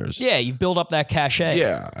 15 years. Yeah, you've built up that cachet.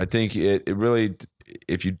 Yeah, I think it really,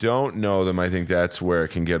 if you don't know them, I think that's where it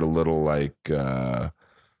can get a little like, you know,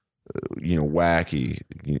 wacky.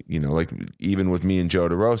 You know, like even with me and Joe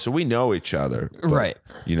DeRosa, we know each other. But, right.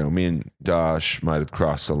 You know, me and Dosh might have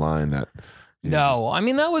crossed the line that. No, I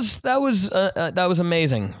mean that was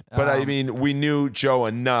amazing. But I mean, we knew Joe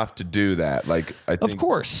enough to do that. Like, I think of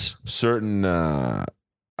course, certain.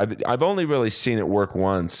 I've only really seen it work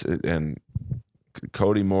once, and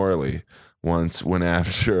Cody Morley once went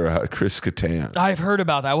after Chris Kattan. I've heard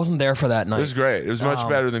about that. I wasn't there for that night. It was great. It was much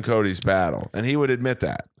better than Cody's battle, and he would admit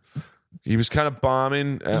that. He was kind of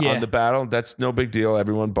bombing on the battle. That's no big deal.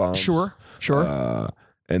 Everyone bombs. Sure.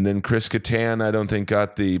 And then Chris Kattan, I don't think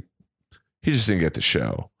he just didn't get the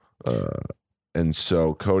show. And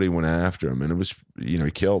so Cody went after him, and it was, you know,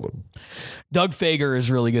 he killed him. Doug Fager is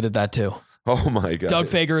really good at that too. Oh my God. Doug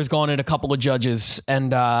Fager has gone in a couple of judges and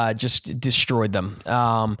just destroyed them.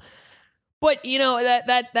 But you know,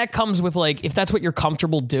 that comes with like, if that's what you're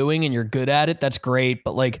comfortable doing and you're good at it, that's great.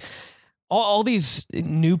 But like all these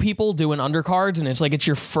new people doing undercards, and it's like, it's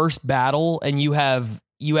your first battle and you have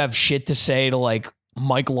shit to say to like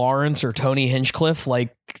Mike Lawrence or Tony Hinchcliffe.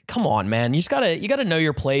 Like, come on, man. You gotta know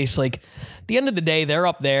your place. Like at the end of the day, they're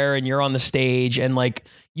up there and you're on the stage, and like,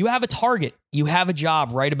 you have a target. You have a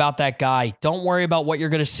job. Write about that guy. Don't worry about what you're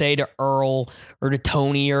going to say to Earl or to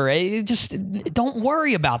Tony, or just don't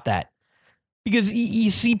worry about that. Because you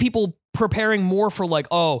see people preparing more for like,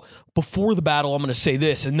 oh, before the battle, I'm going to say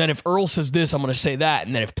this. And then if Earl says this, I'm going to say that.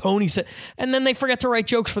 And then if Tony said, and then they forget to write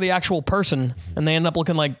jokes for the actual person and they end up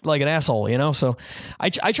looking like an asshole, you know? So I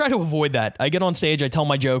try to avoid that. I get on stage, I tell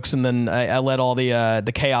my jokes, and then I let all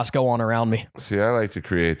the chaos go on around me. See, I like to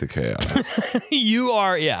create the chaos. You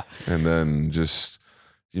are, yeah. And then just,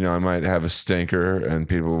 you know, I might have a stinker and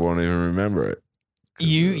people won't even remember it.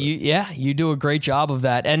 You do a great job of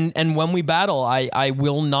that. And when we battle, I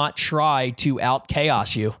will not try to out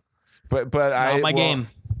chaos you. But game.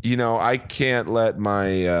 You know, I can't let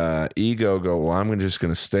my ego go, well, I'm just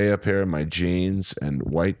going to stay up here in my jeans and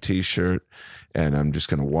white T-shirt, and I'm just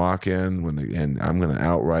going to walk in and I'm going to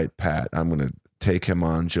outright Pat. I'm going to take him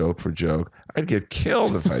on joke for joke. I'd get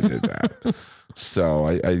killed if I did that. So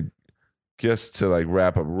I guess to like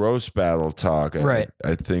wrap up roast battle talk, right.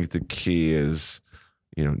 I think the key is,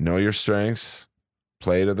 you know your strengths,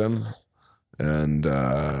 play to them, and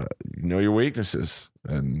know your weaknesses,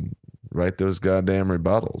 and write those goddamn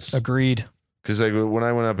rebuttals. Agreed. Because like when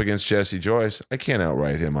I went up against Jesse Joyce, I can't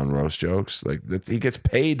outright him on roast jokes. Like he gets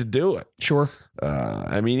paid to do it. Sure.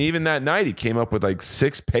 I mean, even that night, he came up with like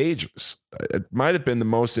 6 pages. It might have been the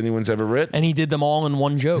most anyone's ever written. And he did them all in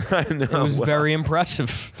one joke. I know. It was very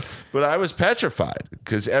impressive. But I was petrified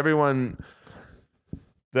because everyone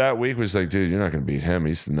that week was like, dude, you're not going to beat him.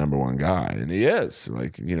 He's the number one guy. And he is.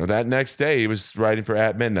 Like, that next day he was writing for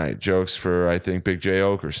At Midnight, jokes for, I think, Big J.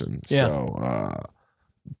 Okerson. Yeah. So,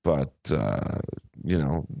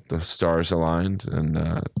 the stars aligned,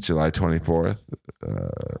 and July 24th,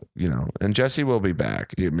 and Jesse will be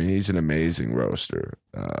back. I mean, he's an amazing roaster.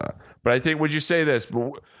 But I think, would you say this?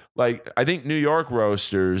 Like, I think New York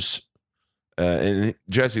roasters, and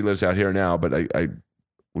Jesse lives out here now, but I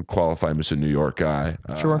would qualify him as a New York guy.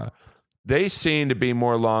 Sure. They seem to be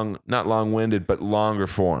more not long-winded, but longer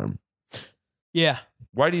form. Yeah.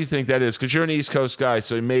 Why do you think that is? Because you're an East Coast guy,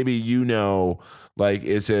 so maybe like,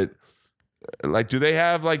 is it, like, do they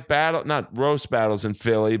have, like, not roast battles in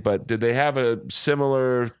Philly, but did they have a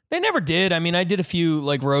similar... They never did. I mean, I did a few,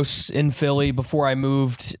 like, roasts in Philly before I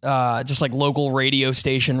moved, just, like, local radio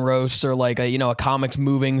station roasts, or, like, a comic's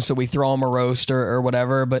moving, so we throw them a roast or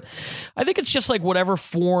whatever. But I think it's just, like, whatever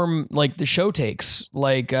form, like, the show takes.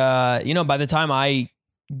 Like, by the time I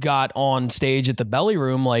got on stage at the Belly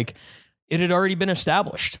Room, like, it had already been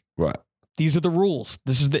established. Right. These are the rules.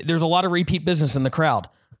 There's a lot of repeat business in the crowd.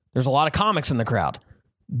 There's a lot of comics in the crowd.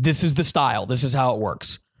 This is the style. This is how it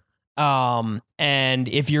works. And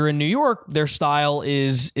if you're in New York, their style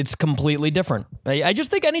it's completely different. I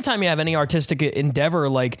just think anytime you have any artistic endeavor,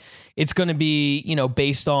 like, it's going to be,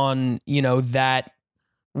 based on, that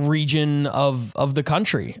region of the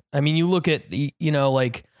country. I mean, you look at,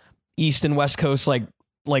 like East and West Coast, like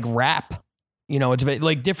rap, it's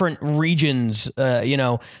like different regions,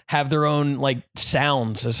 have their own, like,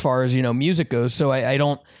 sounds as far as, music goes. So I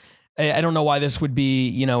don't know why this would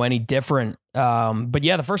be, any different. But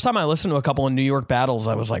yeah, the first time I listened to a couple of New York battles,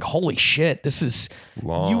 I was like, holy shit, this is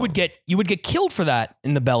long. You would get killed for that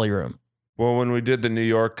in the Belly Room. Well, when we did the New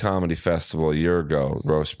York Comedy Festival a year ago,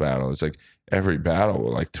 roast battle, it's like every battle,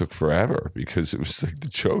 like, took forever because it was like the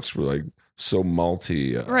jokes were, like, so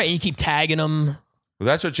multi. Right. You keep tagging them. Well,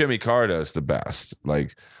 that's what Jimmy Carr does the best.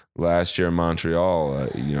 Like, last year in Montreal,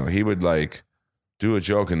 he would, like, do a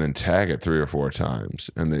joke and then tag it 3 or 4 times,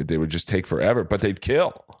 and they would just take forever, but they'd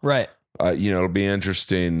kill. Right. It'll be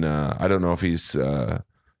interesting. I don't know if he's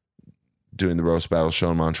doing the roast battle show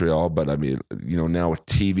in Montreal, but I mean, now with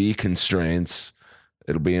TV constraints,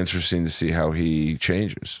 it'll be interesting to see how he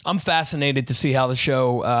changes. I'm fascinated to see how the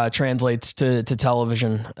show translates to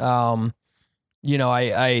television.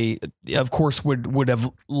 I of course would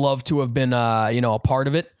have loved to have been a part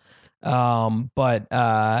of it. But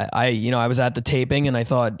I was at the taping, and I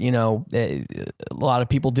thought, a lot of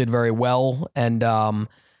people did very well, and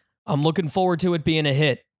I'm looking forward to it being a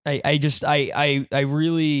hit. I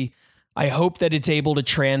really hope that it's able to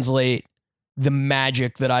translate the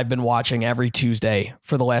magic that I've been watching every Tuesday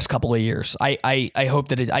for the last couple of years. I hope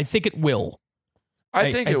that I think it will.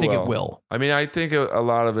 I think it will. I mean, I think a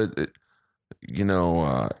lot of it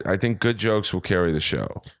I think good jokes will carry the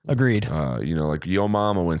show. Agreed. Like Yo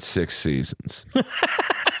Mama went 6 seasons.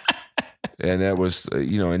 And that was,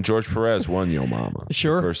 and George Perez won Yo Mama.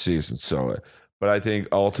 Sure. The first season. So, but I think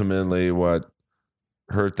ultimately what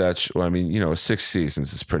hurt that show, 6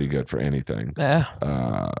 seasons is pretty good for anything. Yeah.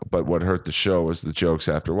 But what hurt the show was the jokes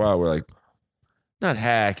after a while were, like, not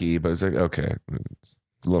hacky, but it's like, okay, it's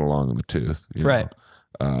a little long in the tooth. Right.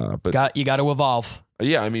 But you got to evolve.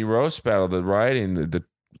 Yeah, I mean, roast battle, the writing, the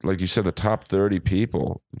like you said, the top 30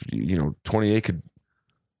 people, 28 could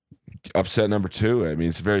upset number 2. I mean,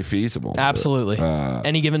 it's very feasible. Absolutely.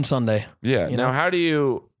 Any given Sunday. Yeah. Now, how do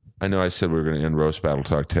you? I know I said we were going to end roast battle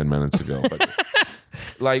talk 10 minutes ago, but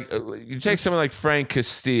like, you take someone like Frank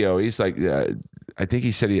Castillo. He's like, I think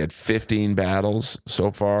he said he had 15 battles so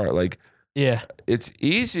far. Like, yeah, it's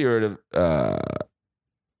easier to,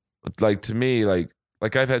 like, to me, like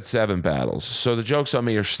I've had 7 battles, so the jokes on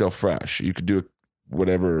me are still fresh. You could do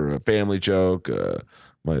a family joke,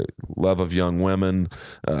 my love of young women,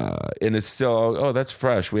 and it's still, that's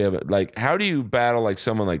fresh. We have it. Like, how do you battle like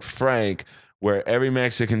someone like Frank, where every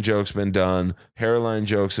Mexican joke's been done, hairline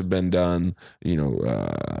jokes have been done?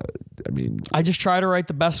 I just try to write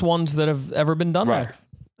the best ones that have ever been done there.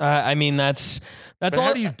 That's all.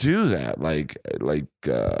 How do you do that?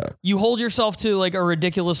 You hold yourself to, like, a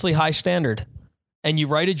ridiculously high standard. And you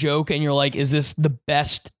write a joke and you're like, is this the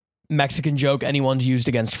best Mexican joke anyone's used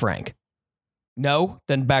against Frank? No?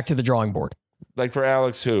 Then back to the drawing board. Like for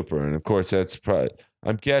Alex Hooper. And of course, that's probably,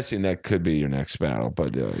 I'm guessing that could be your next battle.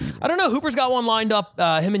 But I don't know. Hooper's got one lined up.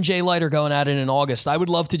 Him and Jay Light are going at it in August. I would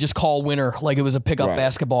love to just call winner like it was a pickup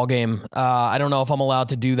basketball game. I don't know if I'm allowed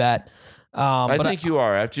to do that. I think you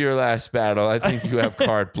are. After your last battle, I think you have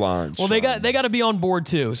carte blanche. Well, they got to be on board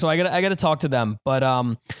too, so I got to talk to them. But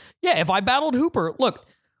yeah, if I battled Hooper, look,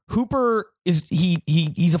 Hooper is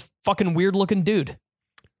he's a fucking weird looking dude.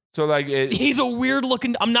 So like He's a weird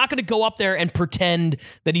looking. I'm not going to go up there and pretend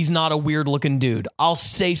that he's not a weird looking dude. I'll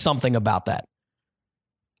say something about that.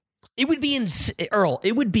 It would be Earl.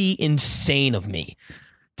 It would be insane of me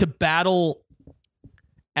to battle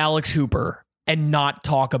Alex Hooper and not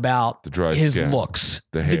talk about his skin, looks,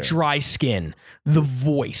 the dry skin, the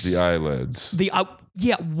voice, the eyelids,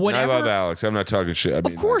 whatever. I love Alex. I'm not talking shit.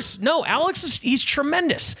 Of course, no. Alex he's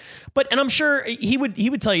tremendous, and I'm sure he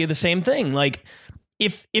would tell you the same thing. Like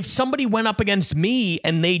if somebody went up against me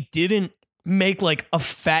and they didn't make like a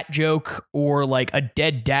fat joke or like a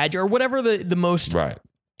dead dad or whatever the most right.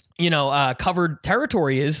 Covered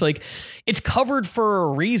territory is, like, it's covered for a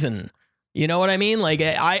reason. You know what I mean? Like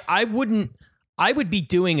I would be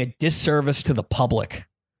doing a disservice to the public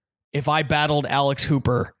if I battled Alex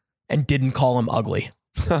Hooper and didn't call him ugly.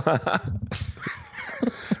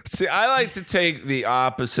 See, I like to take the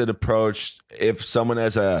opposite approach if someone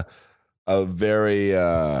has a very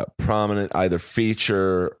prominent either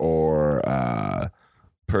feature or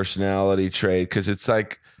personality trait, because it's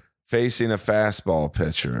like facing a fastball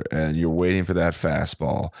pitcher and you're waiting for that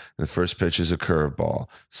fastball. The first pitch is a curveball.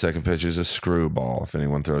 Second pitch is a screwball, if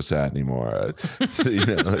anyone throws that anymore.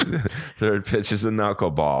 Third pitch is a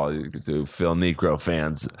knuckleball. You could do Phil Negro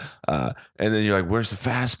fans. And then you're like, where's the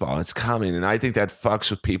fastball? It's coming. And I think that fucks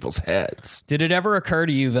with people's heads. Did it ever occur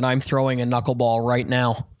to you that I'm throwing a knuckleball right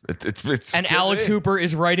now? And Alex Hooper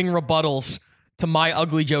is writing rebuttals to my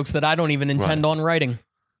ugly jokes that I don't even intend on writing.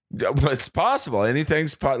 It's possible.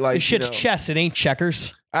 Anything's like this shit's chess. It ain't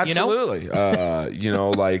checkers. Absolutely.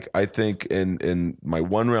 Like I think in my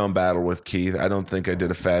 1-round battle with Keith, I don't think I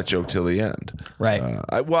did a fat joke till the end. Right.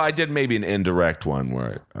 I did maybe an indirect one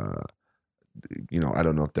where, I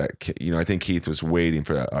don't know if that, I think Keith was waiting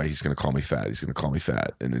for that. Oh, he's going to call me fat. He's going to call me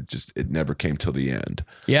fat. And it never came till the end.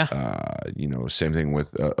 Yeah. Same thing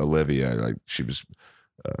with Olivia. Like she was,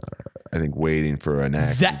 I think, waiting for an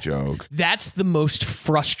acting joke. That's the most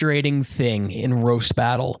frustrating thing in roast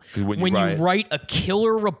battle. When you write a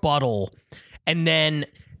killer rebuttal and then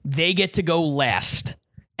they get to go last,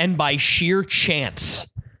 and by sheer chance,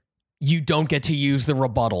 you don't get to use the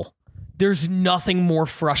rebuttal. There's nothing more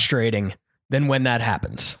frustrating than when that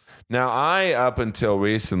happens. Now, up until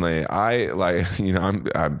recently,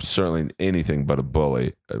 I'm certainly anything but a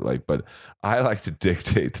bully. But I like to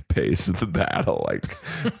dictate the pace of the battle. Like,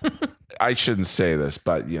 I shouldn't say this,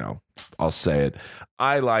 but I'll say it.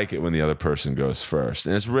 I like it when the other person goes first,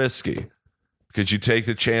 and it's risky because you take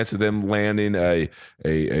the chance of them landing a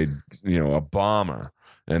bomber,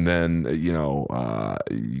 and then you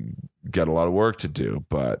got a lot of work to do,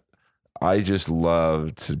 but. I just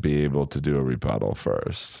love to be able to do a rebuttal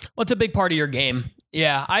first. Well, it's a big part of your game.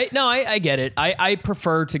 Yeah, I get it. I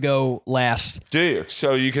prefer to go last. Do you?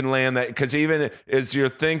 So you can land that, because even as you're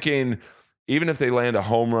thinking, even if they land a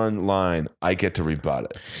home run line, I get to rebut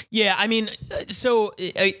it. Yeah, I mean,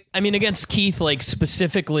 against Keith, like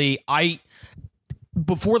specifically,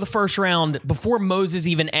 before the first round, before Moses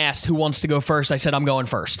even asked who wants to go first, I said I'm going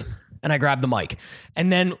first. And I grabbed the mic.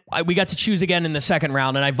 And then we got to choose again in the second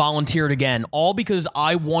round, and I volunteered again, all because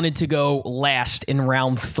I wanted to go last in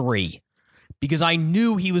round 3. Because I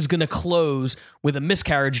knew he was going to close with a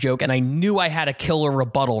miscarriage joke, and I knew I had a killer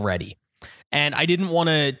rebuttal ready. And I didn't want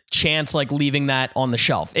to chance like leaving that on the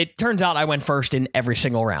shelf. It turns out I went first in every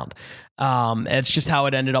single round. It's just how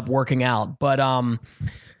it ended up working out. But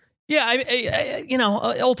yeah,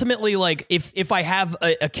 ultimately, like if I have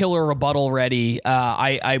a killer rebuttal ready,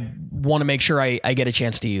 I want to make sure I get a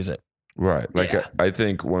chance to use it. Right. Like I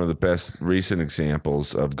think one of the best recent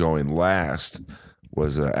examples of going last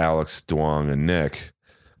was Alex, Duong, and Nick.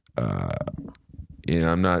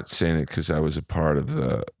 I'm not saying it because I was a part of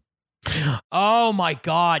the. Oh my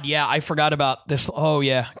God! Yeah, I forgot about this. Oh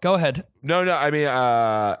yeah, go ahead. No. I mean,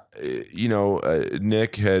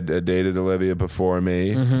 Nick had dated Olivia before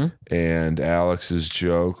me, and Alex's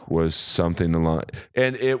joke was something along,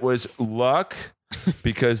 and it was luck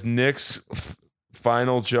because Nick's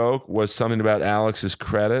final joke was something about Alex's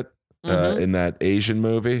credit in that Asian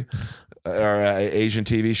movie. Or Asian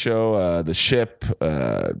TV show, The Ship,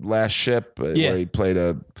 Last Ship, where he played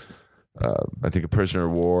I think a prisoner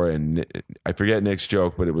of war, and I forget Nick's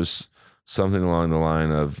joke, but it was something along the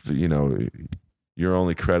line of, your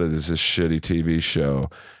only credit is this shitty TV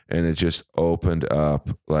show, and it just opened up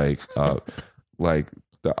like the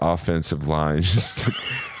offensive line just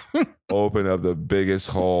opened up the biggest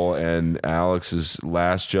hole, and Alex's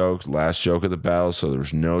last joke of the battle, so there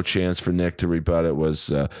was no chance for Nick to rebut it,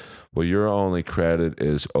 was well, your only credit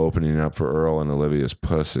is opening up for Earl and Olivia's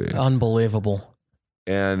pussy. Unbelievable.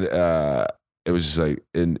 And it was like,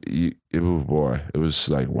 oh boy, it was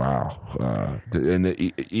like, wow.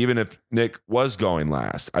 Even if Nick was going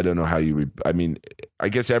last, I don't know how you. I mean, I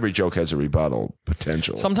guess every joke has a rebuttal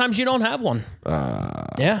potential. Sometimes you don't have one.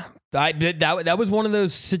 Yeah. That was one of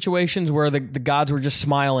those situations where the gods were just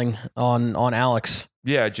smiling on Alex.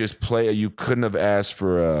 Yeah, just play. You couldn't have asked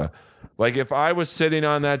for like if I was sitting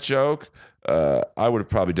on that joke, I would have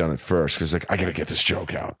probably done it first because like I gotta get this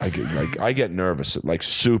joke out. I get nervous, like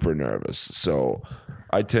super nervous. So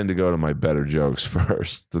I tend to go to my better jokes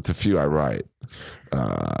first. The few I write,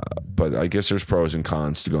 but I guess there's pros and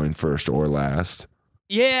cons to going first or last.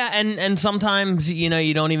 Yeah, and sometimes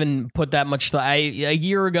you don't even put that much. A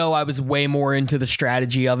year ago, I was way more into the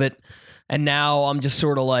strategy of it, and now I'm just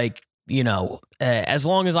sort of like as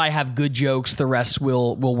long as I have good jokes, the rest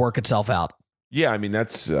will work itself out. Yeah, I mean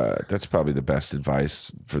that's probably the best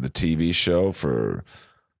advice for the TV show for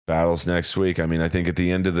battles next week. I mean, I think at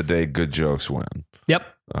the end of the day, good jokes win. Yep.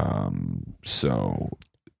 So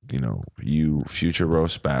you future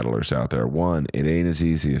roast battlers out there, it ain't as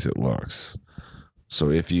easy as it looks. So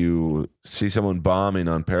if you see someone bombing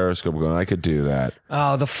on Periscope going, I could do that.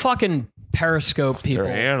 Oh, the fucking Periscope people.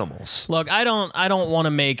 They're animals. Look, I don't want to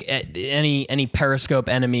make any Periscope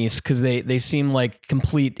enemies because they seem like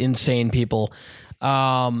complete insane people.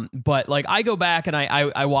 But like I go back and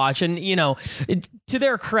I watch and to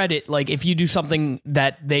their credit, like if you do something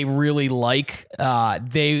that they really like,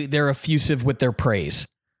 they're effusive with their praise.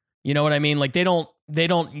 You know what I mean? Like they don't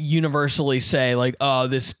universally say like, oh,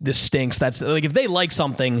 this stinks. That's like if they like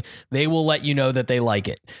something, they will let you know that they like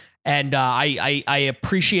it. And I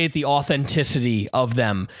appreciate the authenticity of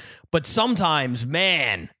them. But sometimes,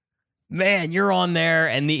 man, you're on there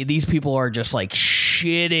and these people are just like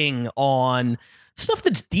shitting on stuff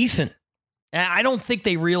that's decent. And I don't think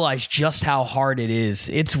they realize just how hard it is.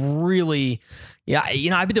 It's really,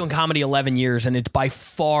 I've been doing comedy 11 years and it's by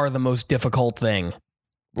far the most difficult thing.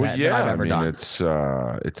 Well, that I've ever done. It's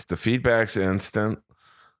the feedback's instant.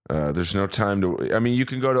 There's no time to. I mean, you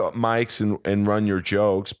can go to mics and run your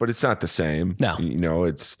jokes, but it's not the same. No,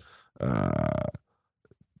 it's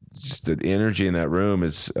just the energy in that room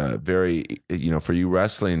is very. For you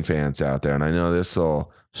wrestling fans out there, and I know this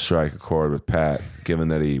will strike a chord with Pat, given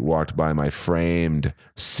that he walked by my framed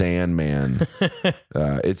Sandman.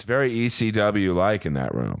 It's very ECW like in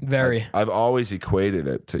that room. Very. I've always equated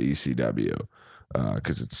it to ECW.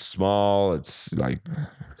 Because it's small, it's like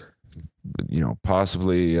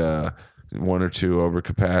possibly one or two over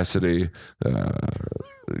capacity.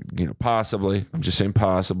 Possibly. I'm just saying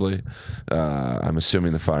possibly. I'm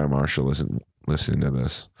assuming the fire marshal isn't listening to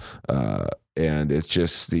this, and it's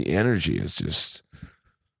just the energy is just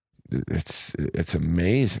it's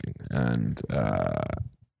amazing, and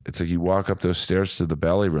it's like you walk up those stairs to the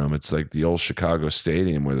belly room. It's like the old Chicago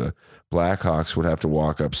Stadium where the Blackhawks would have to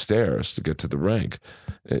walk upstairs to get to the rink,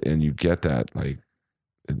 and you get that like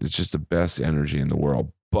it's just the best energy in the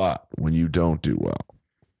world. But when you don't do well,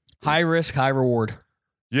 high risk, high reward.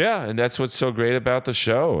 Yeah, and that's what's so great about the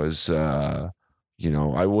show is, I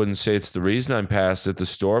wouldn't say it's the reason I'm passed at the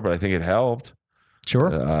store, but I think it helped. Sure.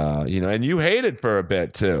 And you hated for a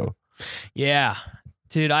bit too. Yeah,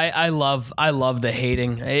 dude, I love the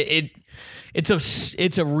hating.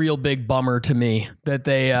 It's a real big bummer to me that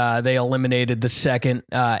they eliminated the second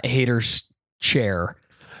haters chair.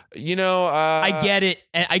 I get it,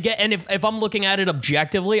 and if I'm looking at it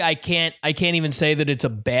objectively, I can't even say that it's a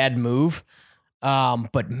bad move.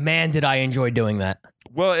 But man, did I enjoy doing that.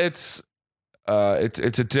 Well, it's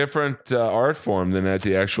a different art form than at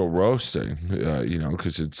the actual roasting,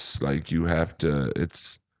 because it's like you have to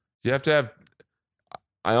have.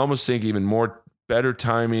 I almost think even more better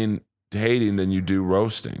timing hating than you do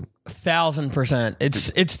roasting. 1,000%.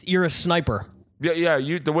 It's you're a sniper. Yeah.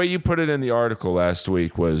 The way you put it in the article last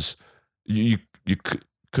week was you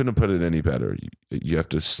couldn't have put it any better. You have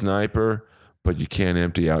to sniper, but you can't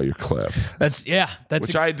empty out your clip.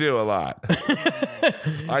 Which I do a lot.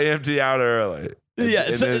 I empty out early.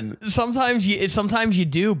 Sometimes you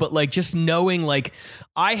do, but like just knowing like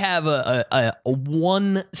I have a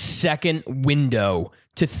 1 second window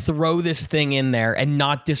to throw this thing in there and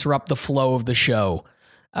not disrupt the flow of the show.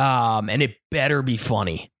 And it better be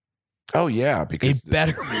funny. Oh yeah, because it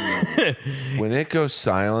better. When it goes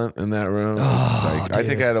silent in that room, I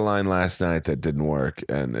think I had a line last night that didn't work,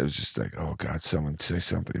 and it was just like, oh god, someone say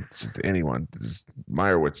something. Just anyone, just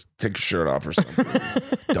Meyerowitz, take your shirt off or something.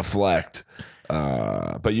 Deflect.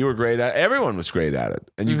 But you were great at it. Everyone was great at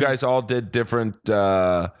it, and you guys all did different.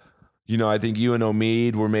 I think you and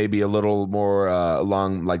Omid were maybe a little more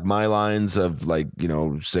along like my lines of like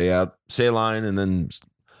say a line and then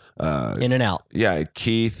In and out. Yeah,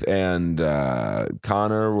 Keith and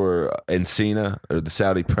Connor and Cena, or the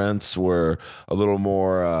Saudi Prince, were a little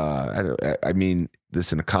more, I mean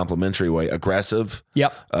this in a complimentary way, aggressive.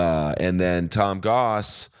 Yep. And then Tom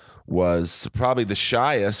Goss was probably the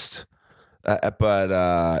shyest,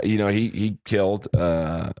 but he killed.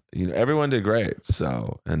 Everyone did great.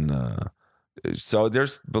 So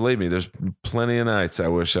believe me, there's plenty of nights I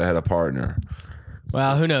wish I had a partner.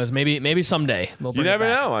 Well, who knows? Maybe someday. You never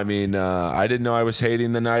know. I mean, I didn't know I was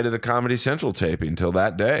hating the night of the Comedy Central taping until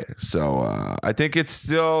that day. So I think it's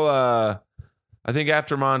still. I think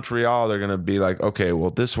after Montreal, they're going to be like, okay, well,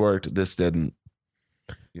 this worked, this didn't.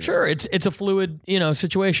 Sure, it's a fluid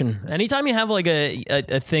situation. Anytime you have like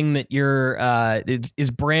a thing that you're is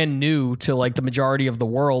brand new to like the majority of the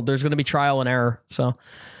world, there's going to be trial and error. So,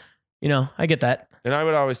 I get that. And I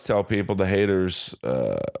would always tell people the haters.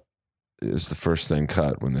 Is the first thing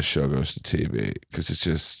cut when the show goes to TV, because it's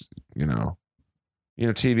just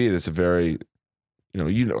TV. That's a very I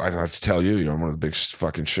don't have to tell you, you're on one of the big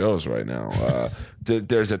fucking shows right now.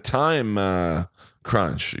 There's a time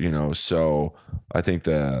crunch, so I think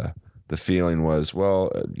the feeling was,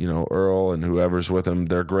 well, Earl and whoever's with him,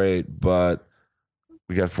 they're great, but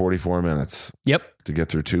we got 44 minutes. Yep. To get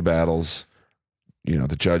through two battles.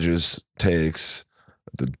 The judges' takes,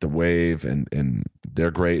 the wave and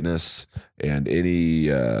their greatness, and any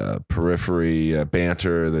periphery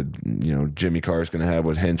banter that Jimmy Carr's going to have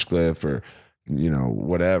with Hinchcliffe or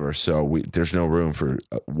whatever. So there's no room for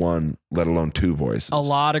one, let alone two voices. A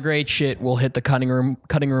lot of great shit will hit the cutting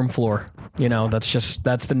room floor. That's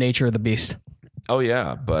the nature of the beast. Oh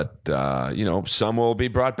yeah, but some will be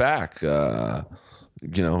brought back. Who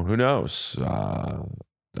knows?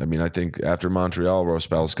 I think after Montreal, Roast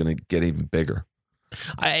Battle's going to get even bigger.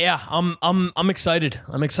 I'm excited.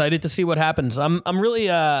 I'm excited to see what happens. I'm really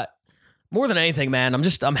more than anything, man.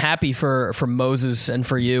 I'm happy for Moses and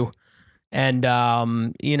for you. And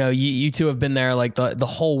you two have been there like the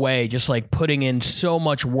whole way, just like putting in so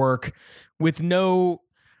much work with no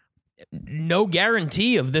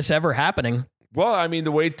guarantee of this ever happening. Well, I mean,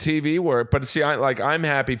 the way TV worked, but see, I'm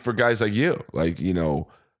happy for guys like you,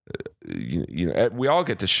 we all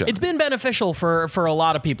get to show. It's been beneficial for a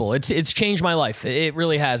lot of people. It's changed my life. It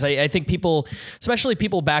really has. I think people, especially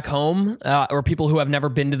people back home or people who have never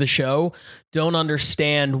been to the show, don't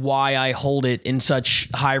understand why I hold it in such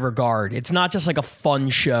high regard. It's not just like a fun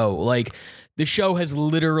show. Like, the show has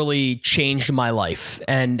literally changed my life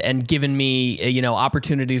and given me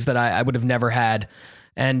opportunities that I would have never had.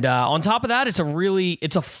 And on top of that, it's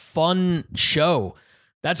a fun show.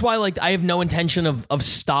 That's why, I have no intention of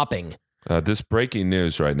stopping. This breaking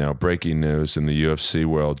news right now, breaking news in the UFC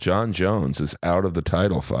world. John Jones is out of the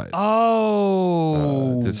title fight.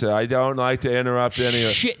 Oh. I don't like to interrupt any.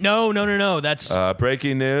 Shit, no. That's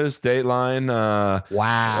breaking news, Dateline.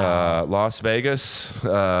 Wow. Las Vegas.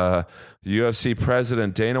 UFC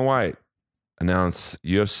president Dana White announced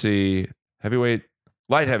UFC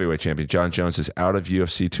light heavyweight champion John Jones is out of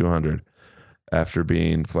UFC 200. After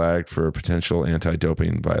being flagged for a potential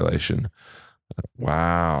anti-doping violation.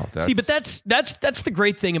 Wow. See, but that's the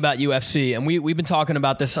great thing about UFC, and we've been talking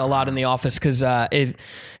about this a lot in the office, because if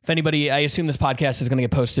anybody, I assume this podcast is going to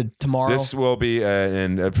get posted tomorrow. This will be,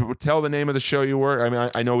 and tell the name of the show you work. I mean,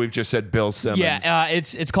 I know we've just said Bill Simmons. Yeah,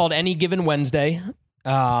 it's called Any Given Wednesday.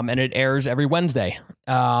 And it airs every Wednesday,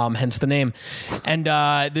 hence the name. And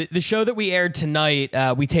the show that we aired tonight,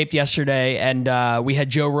 we taped yesterday, and we had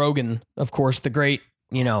Joe Rogan, of course, the great,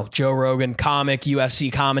 Joe Rogan, comic,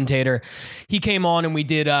 UFC commentator. He came on, and we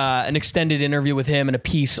did an extended interview with him and a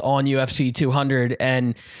piece on UFC 200.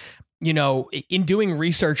 And in doing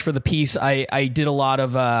research for the piece, I did a lot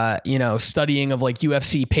of, studying of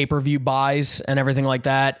UFC pay-per-view buys and everything like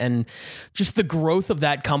that. And just the growth of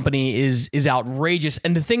that company is outrageous.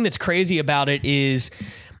 And the thing that's crazy about it is,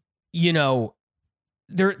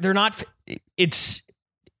 they're not, it's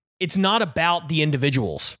not about the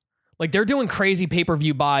individuals. They're doing crazy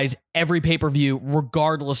pay-per-view buys every pay-per-view,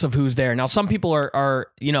 regardless of who's there. Now, some people are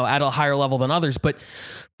at a higher level than others, but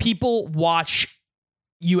people watch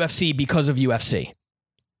UFC because of UFC.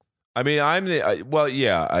 I mean,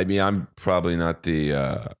 I'm probably not the.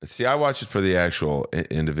 I watch it for the actual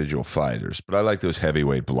individual fighters, but I like those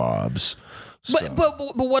heavyweight blobs. So.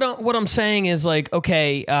 But what I'm saying is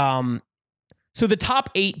okay. So the top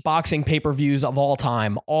 8 boxing pay-per-views of all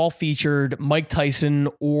time all featured Mike Tyson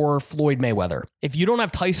or Floyd Mayweather. If you don't have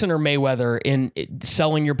Tyson or Mayweather in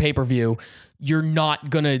selling your pay-per-view, you're not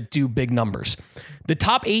going to do big numbers. The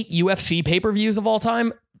top 8 UFC pay-per-views of all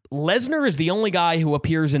time, Lesnar is the only guy who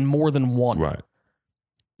appears in more than one. Right.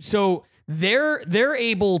 So they're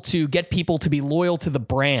able to get people to be loyal to the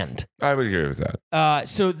brand. I would agree with that.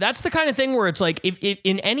 So that's the kind of thing where it's like if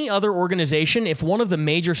in any other organization, if one of the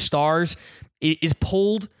major stars is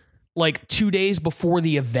pulled like 2 days before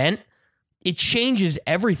the event, it changes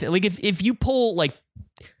everything. Like if you pull like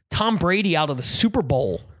Tom Brady out of the Super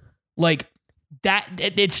Bowl, like that,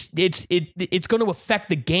 it's going to affect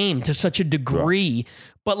the game to such a degree. Right.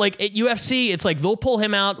 But like at UFC, it's like they'll pull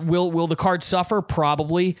him out. Will the card suffer?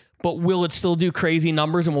 Probably. But will it still do crazy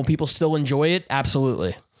numbers and will people still enjoy it?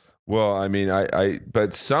 Absolutely. Well, I mean,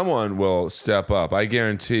 but someone will step up. I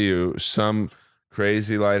guarantee you, some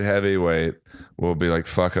crazy light heavyweight will be like,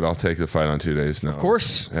 "Fuck it, I'll take the fight on 2 days." No, of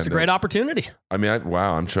course, it's a great opportunity. I mean,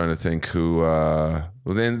 I'm trying to think who.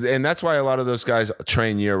 And that's why a lot of those guys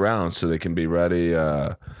train year round so they can be ready.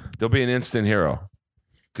 They'll be an instant hero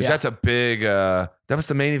because that's a big. That was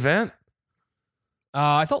the main event.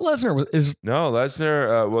 I thought Lesnar is... No,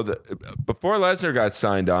 Lesnar... before Lesnar got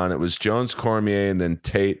signed on, it was Jones Cormier and then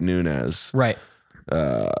Tate Nunes. Right.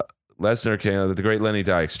 Lesnar came... The great Lenny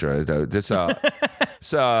Dykstra. This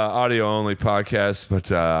it's audio-only podcast,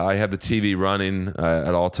 but I have the TV running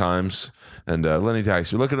at all times. And Lenny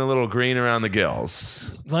Dykstra looking a little green around the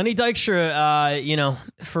gills. Lenny Dykstra,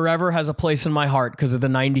 forever has a place in my heart because of the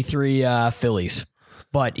 93 Phillies.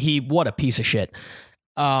 But what a piece of shit.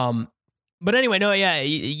 But anyway, no, yeah,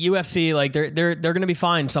 UFC, like they're going to be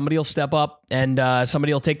fine. Somebody will step up and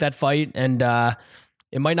somebody will take that fight, and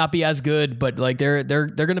it might not be as good, but like they're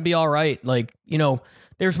going to be all right. Like, they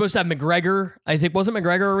were supposed to have McGregor. I think wasn't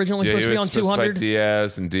McGregor originally supposed to be on 200?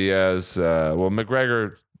 Diaz.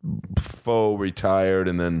 McGregor faux retired,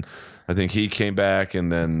 and then I think he came back,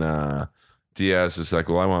 and then Diaz was like,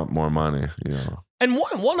 "Well, I want more money," And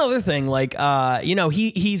one other thing, like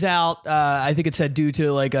he's out. I think it said due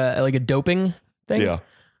to like a doping thing.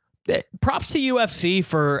 Yeah. Props to UFC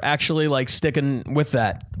for actually like sticking with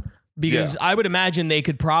that, because I would imagine they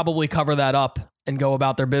could probably cover that up and go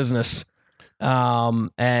about their business. They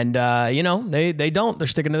don't. They're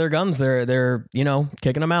sticking to their guns. They're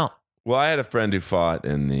kicking them out. Well, I had a friend who fought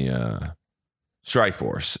in the Strike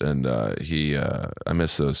Force, and I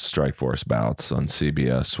miss those Strike Force bouts on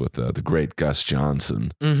CBS with the great Gus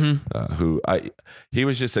Johnson, he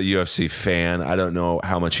was just a UFC fan. I don't know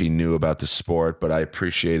how much he knew about the sport, but I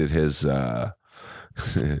appreciated his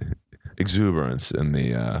exuberance in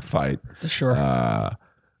the fight. Sure.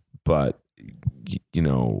 But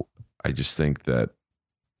I just think that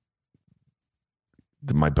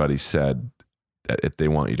my buddy said that if they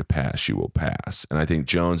want you to pass, you will pass. And I think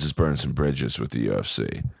Jones has burned some bridges with the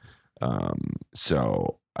UFC.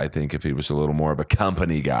 So I think if he was a little more of a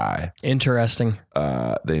company guy, interesting,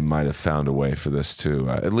 they might have found a way for this to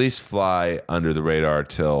at least fly under the radar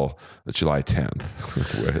till July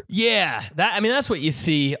 10th. Yeah, that's what you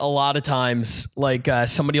see a lot of times. Like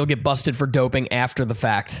somebody will get busted for doping after the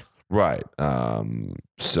fact. Right.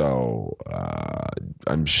 So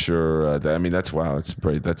I'm sure that's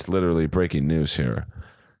literally breaking news here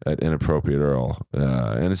at Inappropriate Earl.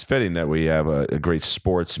 And it's fitting that we have a great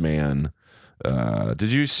sportsman.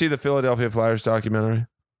 Did you see the Philadelphia Flyers documentary?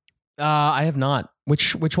 I have not.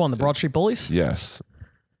 Which one? The Broad Street Bullies? Yes.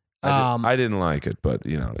 I didn't like it, but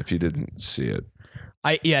if you didn't see it.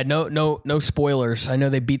 No spoilers. I know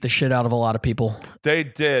they beat the shit out of a lot of people. They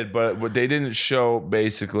did, but what they didn't show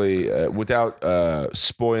basically without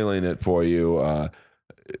spoiling it for you.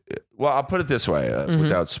 Well, I'll put it this way,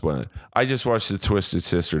 without spoiling it. I just watched the Twisted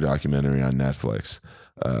Sister documentary on Netflix.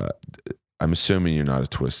 I'm assuming you're not a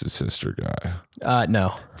Twisted Sister guy.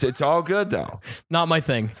 No. It's all good though. Not my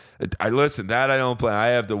thing. I don't play. I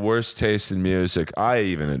have the worst taste in music. I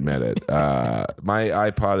even admit it. My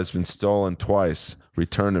iPod has been stolen twice.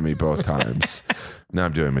 Returned to me both times. Now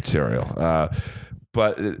I'm doing material.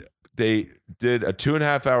 But they did a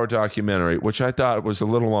 2.5 hour documentary, which I thought was a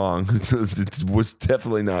little long. It was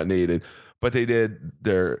definitely not needed. But they did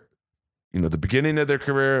their, the beginning of their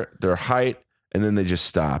career, their height, and then they just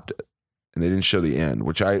stopped it. And they didn't show the end,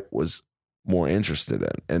 which I was more interested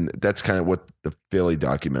in. And that's kind of what the Philly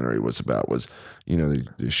documentary was about, was,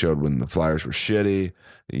 they showed when the Flyers were shitty,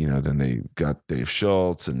 then they got Dave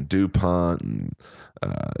Schultz and DuPont and,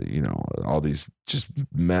 all these, just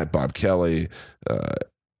Bob Kelly.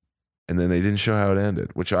 And then they didn't show how it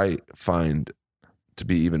ended, which I find to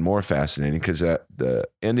be even more fascinating because the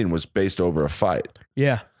ending was based over a fight.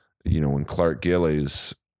 Yeah. When Clark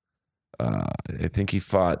Gillies, I think he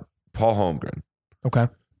fought Paul Holmgren. Okay.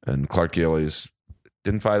 And Clark Gillies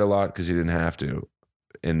didn't fight a lot because he didn't have to.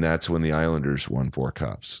 And that's when the Islanders won 4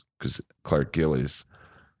 cups because Clark Gillies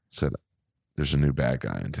said, there's a new bad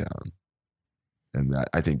guy in town. And that,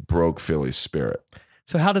 I think, broke Philly's spirit.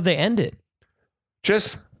 So how did they end it?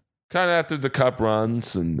 Just kind of after the cup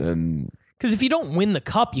runs and Because if you don't win the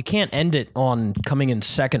cup, you can't end it on coming in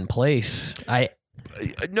second place.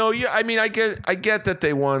 No, yeah, I mean, I get that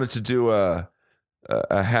they wanted to do a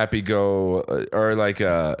happy go or like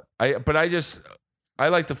I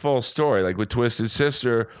like the full story. Like with Twisted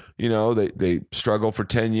Sister, you know, they struggled for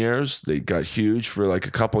 10 years. They got huge for like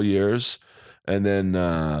a couple years. And then,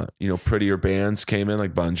 you know, prettier bands came in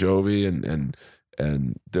like Bon Jovi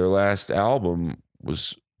and their last album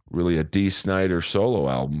was really a Dee Snider solo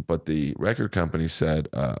album. But the record company said,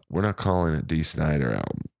 we're not calling it Dee Snider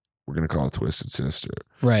album. We're going to call it Twisted Sister.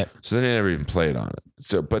 Right. So they never even played on it.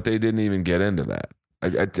 So, but they didn't even get into that.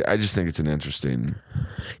 I just think it's an interesting.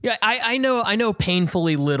 Yeah, I know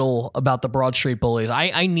painfully little about the Broad Street Bullies.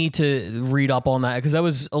 I need to read up on that because that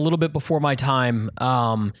was a little bit before my time.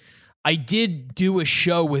 I did do a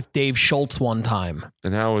show with Dave Schultz one time.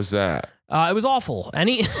 And how was that? It was awful.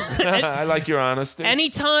 I like your honesty.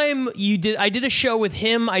 Anytime I did a show with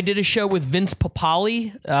him. I did a show with Vince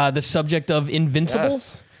Papali, the subject of Invincible.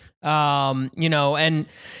 Yes. You know, and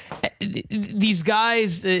these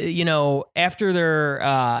guys, you know, after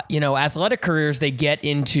their, you know, athletic careers, they get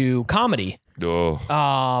into comedy. Oh.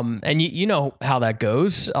 And you know how that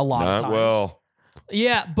goes a lot of times. Well.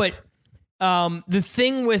 Yeah, but the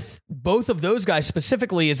thing with both of those guys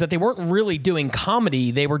specifically is that they weren't really doing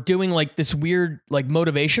comedy. They were doing like this weird, like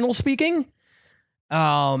motivational speaking.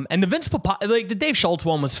 And the Vince Papali, like the Dave Schultz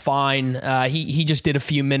one was fine. He just did a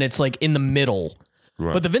few minutes like in the middle.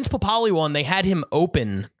 Right. But the Vince Papali one, they had him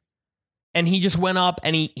open and he just went up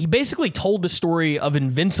and he basically told the story of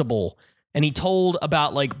Invincible, and he told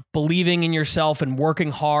about like believing in yourself and working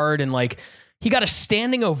hard, and like he got a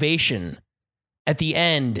standing ovation at the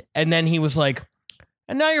end, and then he was like,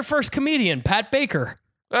 and now your first comedian, Pat Baker.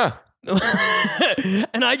 Ah.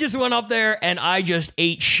 And I just went up there and I just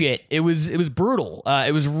ate shit. It was brutal.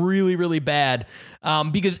 It was really, really bad.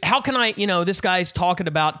 Because how can I, you know, this guy's talking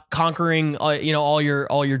about conquering, you know, all your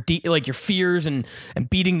like your fears and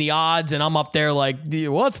beating the odds. And I'm up there like,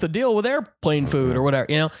 what's the deal with airplane food or whatever,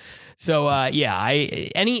 you know? So, yeah,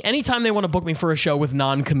 anytime they want to book me for a show with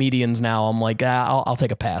non-comedians now, I'm like, I'll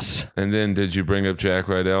take a pass. And then did you bring up Jack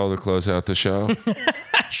Rydell to close out the show?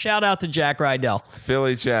 Shout out to Jack Rydell.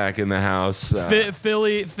 Philly Jack in the house.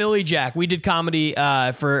 Philly Jack. We did comedy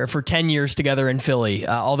for 10 years together in Philly,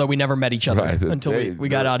 although we never met each other until we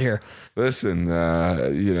got out here. Listen,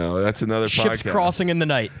 you know, that's another Ships podcast. crossing in the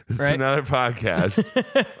night. It's right? another podcast.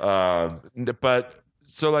 But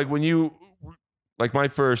so like when you, like my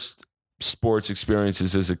first sports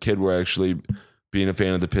experiences as a kid were actually being a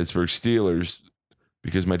fan of the Pittsburgh Steelers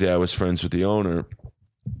because my dad was friends with the owner.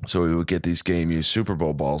 So we would get these game used Super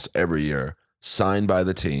Bowl balls every year signed by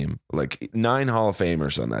the team, like 9 Hall of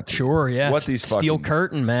Famers on that team. Sure, yeah. What these Steel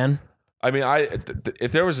curtain, man. I mean,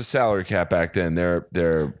 if there was a salary cap back then, their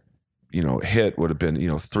you know, hit would have been, you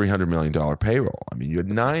know, $300 million payroll. I mean, you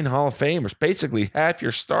had 9 Hall of Famers. Basically, half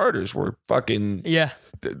your starters were fucking. Yeah.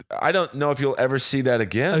 I don't know if you'll ever see that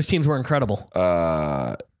again. Those teams were incredible.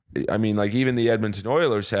 I mean, like even the Edmonton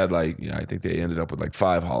Oilers had like, yeah, I think they ended up with like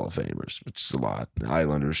 5 Hall of Famers, which is a lot. The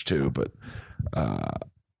Islanders too, but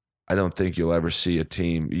I don't think you'll ever see a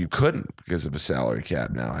team. You couldn't because of a salary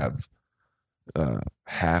cap now have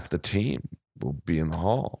half the team will be in the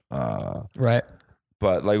Hall. Right.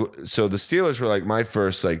 But like, so the Steelers were like my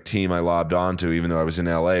first like team I lobbed onto, even though I was in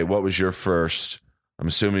LA. What was your first? I'm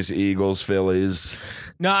assuming it's Eagles, Phillies.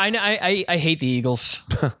 No, I hate the Eagles.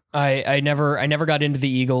 I never got into the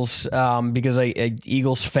Eagles because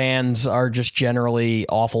Eagles fans are just generally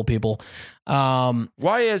awful people.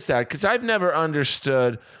 Why is that? Because I've never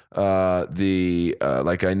understood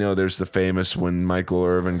like I know there's the famous when Michael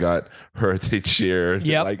Irvin got hurt, they cheered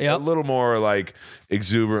a little more like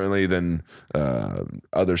exuberantly than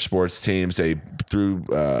other sports teams. They threw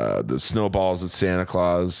the snowballs at Santa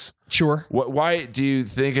Claus. Sure. Why do you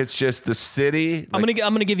think it's just the city? I'm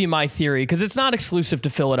gonna give you my theory because it's not exclusive to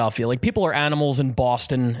Philadelphia. Like people are animals in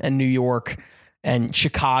Boston and New York and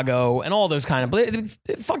Chicago and all those kind of,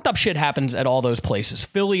 but fucked up shit happens at all those places.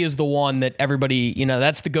 Philly is the one that everybody, you know,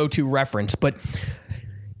 that's the go-to reference. But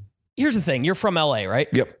here's the thing: you're from LA, right?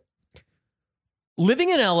 Yep.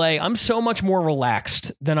 Living in LA, I'm so much more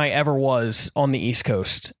relaxed than I ever was on the East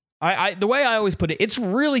Coast. The way I always put it, it's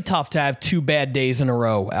really tough to have 2 bad days in a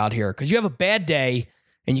row out here because you have a bad day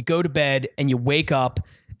and you go to bed and you wake up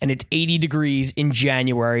and it's 80 degrees in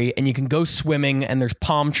January and you can go swimming and there's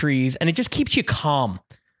palm trees and it just keeps you calm.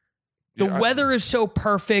 The weather is so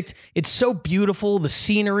perfect. It's so beautiful. The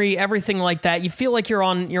scenery, everything like that. You feel like you're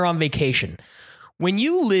on vacation. When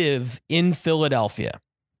you live in Philadelphia,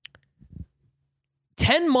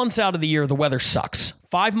 10 months out of the year, the weather sucks.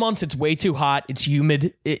 5 months, it's way too hot. It's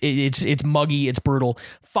humid. It's muggy. It's brutal.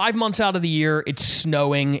 5 months out of the year, it's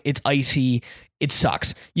snowing. It's icy. It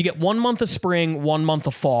sucks. You get 1 month of spring, 1 month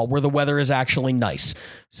of fall where the weather is actually nice.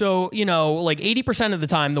 So, like 80% of the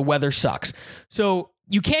time, the weather sucks. So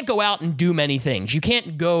you can't go out and do many things. You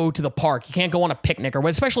can't go to the park. You can't go on a picnic, or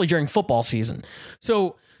especially during football season.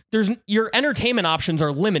 So your entertainment options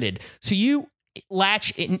are limited. So you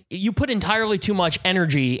put entirely too much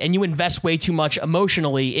energy and you invest way too much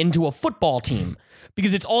emotionally into a football team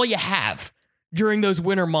because it's all you have during those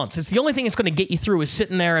winter months. It's the only thing that's going to get you through is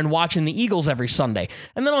sitting there and watching the Eagles every Sunday.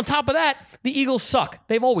 And then on top of that, the Eagles suck.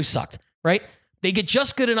 They've always sucked, right? They get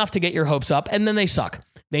just good enough to get your hopes up, and then they suck.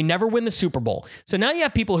 They never win the Super Bowl. So now you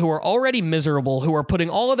have people who are already miserable, who are putting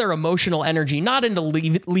all of their emotional energy not into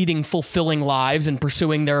leading fulfilling lives and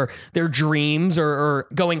pursuing their dreams or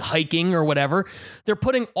going hiking or whatever. They're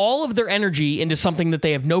putting all of their energy into something that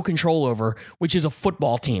they have no control over, which is a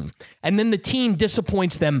football team. And then the team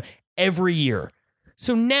disappoints them every year.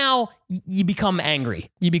 So now you become angry.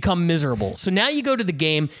 You become miserable. So now you go to the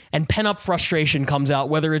game and pent-up frustration comes out,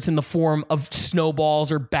 whether it's in the form of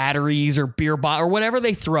snowballs or batteries or beer bottle or whatever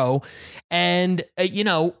they throw. And,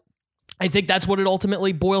 I think that's what it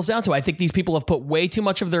ultimately boils down to. I think these people have put way too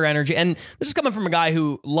much of their energy, and this is coming from a guy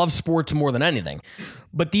who loves sports more than anything.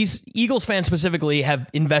 But these Eagles fans specifically have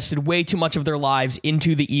invested way too much of their lives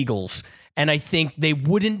into the Eagles. And I think they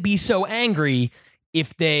wouldn't be so angry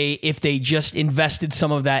if they just invested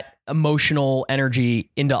some of that emotional energy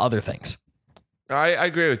into other things. I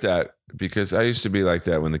agree with that because I used to be like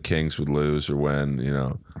that when the Kings would lose or when,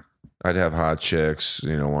 I'd have hot chicks,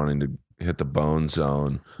 wanting to hit the bone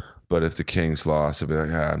zone. But if the Kings lost, I'd be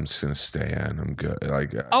like, I'm just going to stay in. I'm good.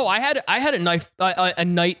 I had a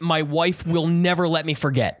night my wife will never let me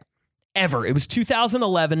forget. Ever. It was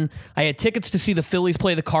 2011. I had tickets to see the Phillies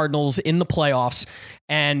play the Cardinals in the playoffs,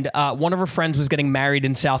 and one of her friends was getting married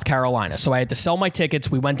in South Carolina. So I had to sell my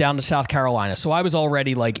tickets. We went down to South Carolina. So I was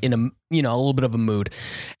already in a little bit of a mood.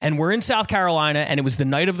 And we're in South Carolina, and it was the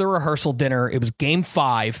night of the rehearsal dinner. It was game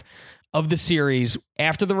 5 of the series.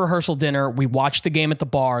 After the rehearsal dinner, we watched the game at the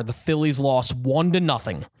bar. The Phillies lost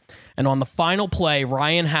 1-0. And on the final play,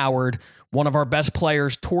 Ryan Howard, one of our best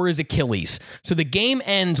players, tore his Achilles. So the game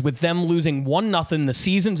ends with them losing 1-0. The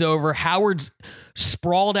season's over. Howard's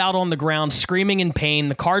sprawled out on the ground, screaming in pain.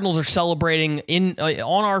 The Cardinals are celebrating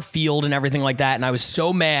on our field and everything like that. And I was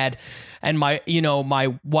so mad. And my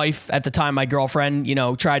wife at the time, my girlfriend,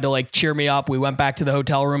 tried to cheer me up. We went back to the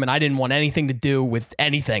hotel room, and I didn't want anything to do with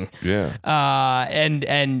anything. Yeah.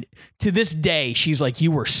 And to this day, she's like,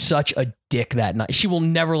 "You were such a dick that night." She will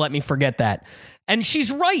never let me forget that. And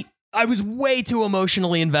she's right. I was way too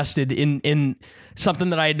emotionally invested in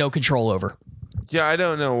something that I had no control over. Yeah, I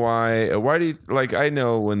don't know why. Why do you I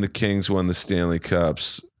know when the Kings won the Stanley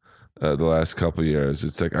Cups the last couple of years,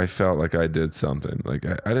 it's I felt like I did something.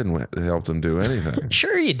 I didn't help them do anything.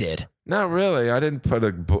 Sure you did. Not really. I didn't put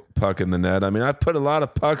a puck in the net. I mean, I put a lot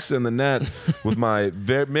of pucks in the net with my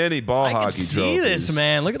many ball hockey trophies. I can see this,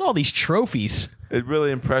 man. Look at all these trophies. It really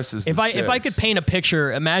impresses If I could paint a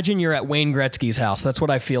picture, imagine you're at Wayne Gretzky's house. That's what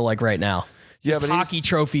I feel like right now. Yeah, Just but hockey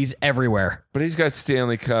trophies everywhere. But he's got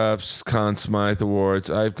Stanley Cups, Conn Smythe Awards.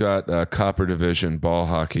 I've got Copper Division ball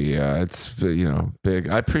hockey. It's big.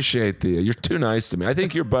 I appreciate you're too nice to me. I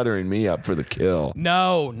think you're buttering me up for the kill.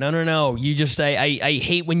 No. You just I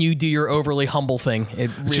hate when you do your overly humble thing.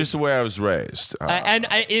 It's just the way I was raised.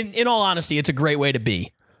 In all honesty, it's a great way to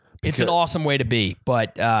be. It's an awesome way to be,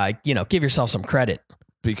 but give yourself some credit.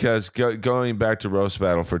 Because going back to Roast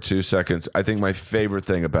Battle for 2 seconds, I think my favorite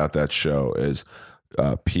thing about that show is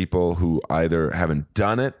people who either haven't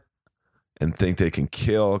done it and think they can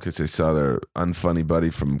kill because they saw their unfunny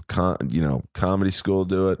buddy from comedy school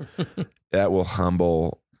do it. That will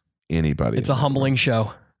humble anybody. It's a humbling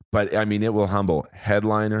show. But I mean, it will humble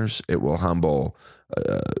headliners. It will humble,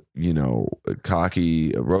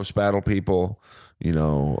 cocky Roast Battle people.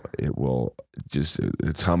 It will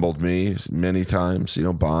it's humbled me many times,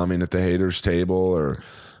 bombing at the haters table or,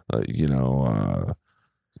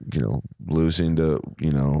 losing to,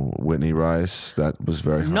 Whitney Rice. That was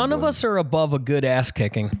very humbling. None of us are above a good ass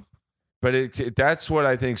kicking. But that's what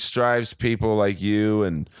I think strives people like you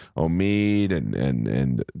and Omid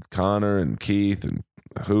and Connor and Keith and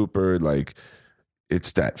Hooper.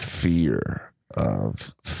 It's that fear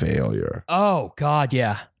of failure. Oh, God,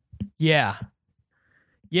 yeah. Yeah.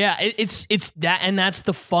 Yeah, it's that, and that's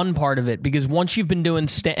the fun part of it, because once you've been doing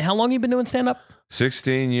how long have you been doing stand-up?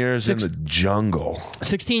 16 years in the jungle.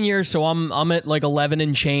 16 years, so I'm at 11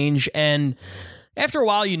 and change, and after a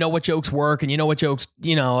while, you know what jokes work, and you know what jokes,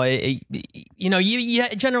 you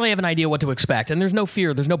generally have an idea what to expect, and there's no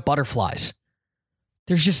fear, there's no butterflies.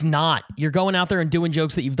 There's just not. You're going out there and doing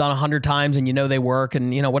jokes that you've done 100 times and you know they work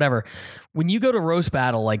and, whatever. When you go to roast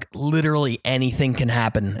battle, like literally anything can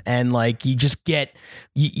happen. And like you just get,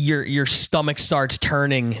 your stomach starts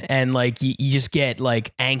turning and like you just get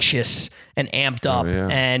like anxious and amped up.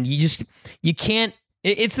 And you can't.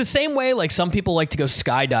 It's the same way like some people like to go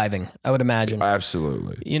skydiving, I would imagine.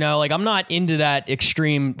 Absolutely. Like I'm not into that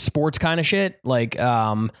extreme sports kind of shit. Like,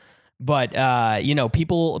 But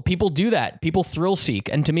people do that. People thrill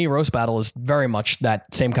seek, and to me, roast battle is very much that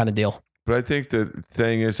same kind of deal. But I think the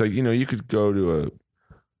thing is, like, you could go to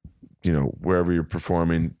wherever you're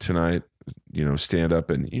performing tonight, stand up,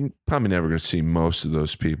 and you're probably never going to see most of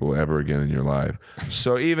those people ever again in your life.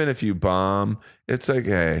 So even if you bomb, it's like,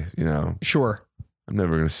 hey, sure, I'm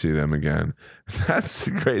never going to see them again. That's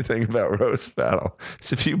the great thing about roast battle.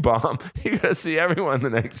 Is if you bomb, you're going to see everyone the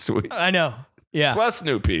next week. I know. Yeah. Plus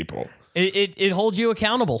new people. It holds you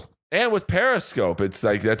accountable. And with Periscope, it's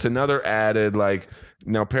like that's another added, like,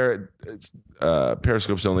 now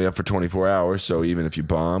Periscope's only up for 24 hours, so even if you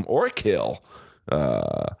bomb or kill,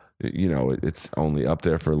 it's only up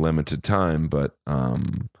there for a limited time. But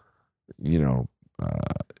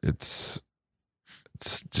it's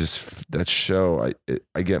just that show.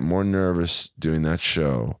 I get more nervous doing that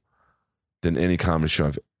show than any comedy show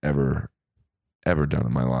I've ever done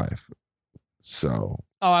in my life. So,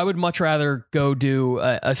 I would much rather go do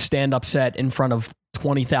a stand-up set in front of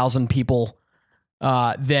 20,000 people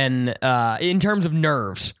than in terms of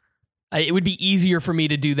nerves. It would be easier for me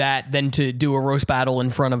to do that than to do a roast battle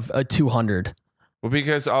in front of 200. Well,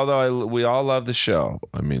 because although we all love the show,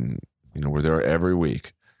 I mean, we're there every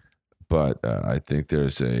week, but I think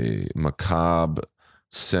there's a macabre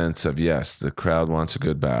sense of, yes, the crowd wants a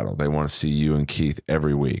good battle. They want to see you and Keith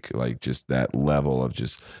every week. Like just that level of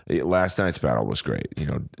last night's battle was great.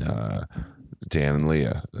 Dan and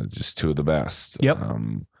Leah, just two of the best. Yep.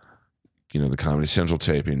 The Comedy Central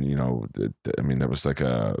taping, that was like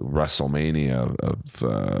a WrestleMania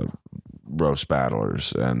of roast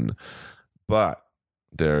battlers. But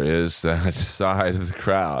there is that side of the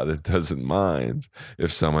crowd that doesn't mind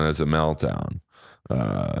if someone has a meltdown.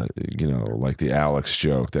 Like the Alex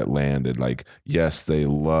joke that landed. Like, yes, they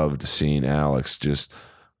loved seeing Alex just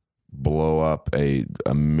blow up a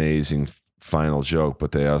amazing final joke,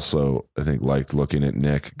 but they also, I think, liked looking at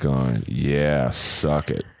Nick going, yeah, suck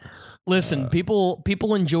it. Listen, people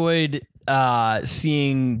enjoyed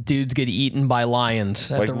seeing dudes get eaten by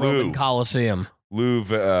lions at like the Roman Lou. Coliseum. Lou,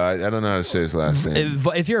 I don't know how to say his last name.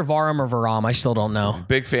 Is he Varam or Varam? I still don't know.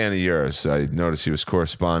 Big fan of yours. I noticed he was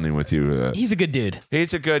corresponding with you. He's a good dude.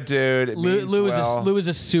 He's a good dude. Lou is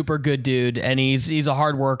a super good dude, and he's a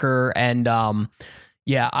hard worker. And I'm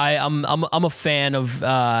a fan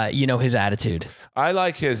of his attitude. I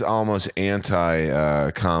like his almost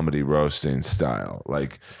anti comedy roasting style.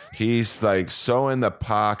 Like he's like so in the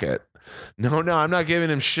pocket. No, I'm not giving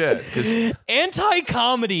him shit.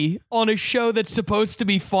 Anti-comedy on a show that's supposed to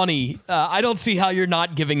be funny. I don't see how you're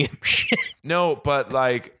not giving him shit. No, but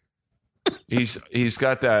like he's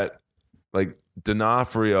got that like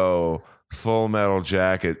D'Onofrio Full Metal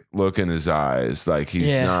Jacket look in his eyes. Like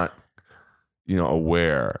he's not,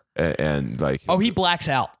 aware and like. Oh, he blacks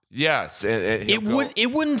out. Yes, and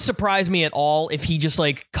it wouldn't surprise me at all if he just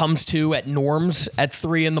like comes to at Norm's at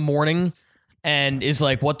 3 a.m. and is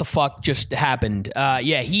like, what the fuck just happened?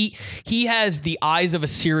 He has the eyes of a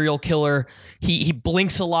serial killer. He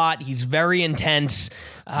blinks a lot. He's very intense.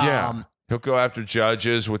 He'll go after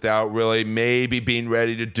judges without really maybe being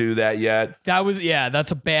ready to do that yet.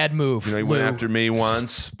 That's a bad move. He went after me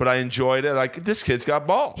once, but I enjoyed it. Like, this kid's got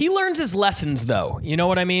balls. He learns his lessons, though. You know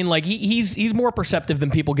what I mean? Like, he's more perceptive than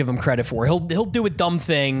people give him credit for. He'll do a dumb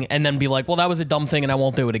thing and then be like, well, that was a dumb thing and I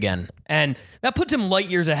won't do it again. And that puts him light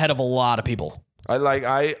years ahead of a lot of people. I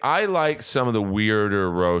like some of the weirder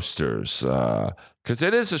roasters because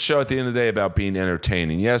it is a show at the end of the day about being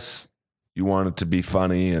entertaining. Yes, you want it to be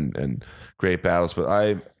funny and great battles, but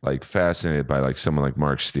I'm like fascinated by like someone like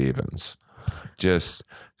Mark Stevens. Just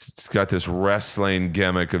it's got this wrestling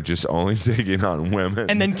gimmick of just only taking on women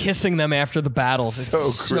and then kissing them after the battles.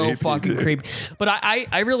 It's so fucking creepy. But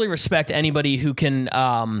I really respect anybody who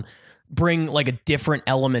can bring like a different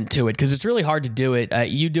element to it because it's really hard to do it.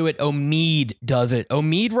 You do it. Omid does it.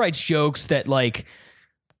 Omid writes jokes that like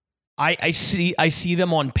I see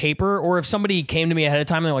them on paper, or if somebody came to me ahead of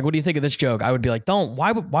time and they're like, what do you think of this joke? I would be like,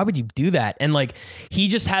 why would you do that? And like, he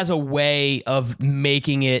just has a way of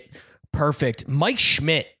making it perfect. Mike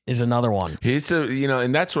Schmidt is another one. He's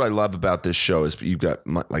and that's what I love about this show is you've got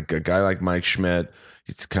like a guy like Mike Schmidt.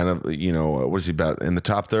 It's kind of, what is he about in the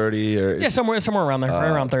top 30? Or, Yeah, somewhere around there, right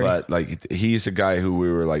around 30. But like he's a guy who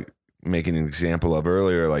we were like making an example of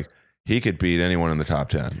earlier. Like he could beat anyone in the top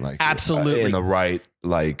 10. Like absolutely in the right,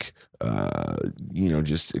 like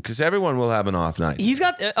just because everyone will have an off night. He's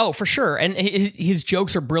got for sure, and his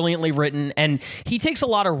jokes are brilliantly written, and he takes a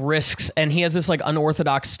lot of risks, and he has this like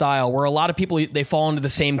unorthodox style where a lot of people they fall into the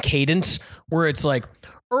same cadence where it's like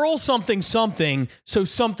Earl something something, so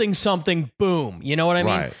something something boom. You know what I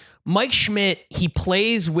mean? Right. Mike Schmidt, he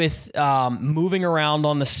plays with moving around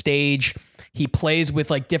on the stage. He plays with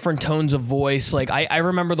like different tones of voice. Like I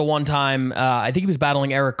remember the one time I think he was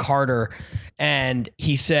battling Eric Carter, and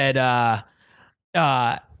he said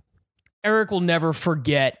Eric will never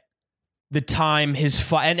forget the time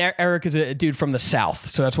and Eric is a dude from the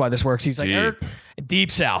South, so that's why this works. He's like, Eric, deep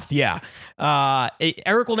South, yeah.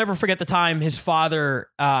 Eric will never forget the time his father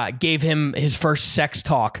gave him his first sex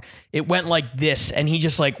talk. It went like this, and he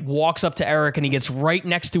just like walks up to Eric, and he gets right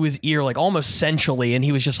next to his ear, like almost sensually, and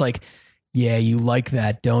he was just like, yeah, you like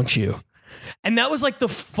that, don't you? And that was like the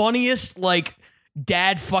funniest like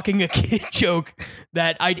dad fucking a kid joke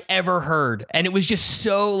that I'd ever heard, and it was just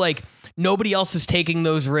so like nobody else is taking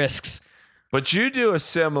those risks. But you do a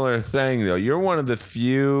similar thing, though. You're one of the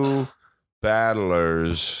few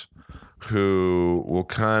battlers who will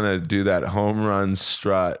kind of do that home run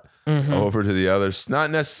strut over to the others.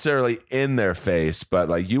 Not necessarily in their face, but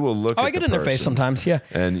like you will look at I get in their face sometimes, yeah.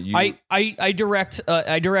 And I direct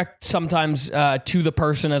sometimes to the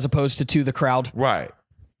person as opposed to the crowd. Right.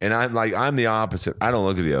 And I'm the opposite. I don't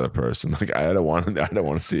look at the other person. Like I don't want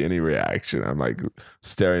to see any reaction. I'm like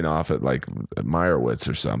staring off at like Meyerowitz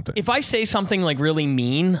or something. If I say something like really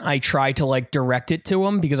mean, I try to like direct it to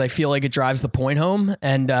him because I feel like it drives the point home,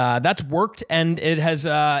 and that's worked, and it has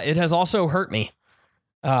also hurt me.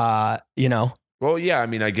 Well, yeah. I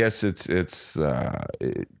mean, I guess it's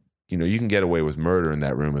you can get away with murder in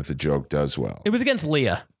that room if the joke does well. It was against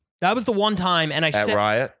Leah. That was the one time, and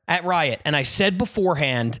at Riot, and I said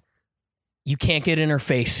beforehand, you can't get in her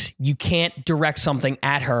face. You can't direct something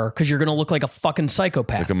at her because you're going to look like a fucking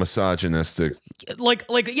psychopath, like a misogynistic, like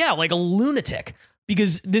a lunatic.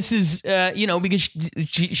 Because this is, because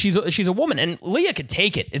she's a woman, and Leah could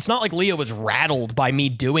take it. It's not like Leah was rattled by me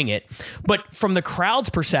doing it, but from the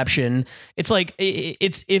crowd's perception, it's like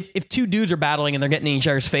it's if two dudes are battling and they're getting in each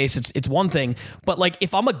other's face, it's one thing. But like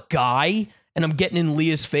if I'm a guy and I'm getting in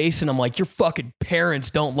Leah's face and I'm like, your fucking parents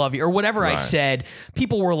don't love you or whatever right. I said,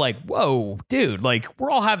 people were like, whoa, dude, like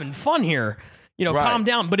we're all having fun here. Right. Calm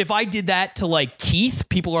down. But if I did that to like Keith,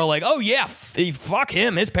 people are like, oh yeah, fuck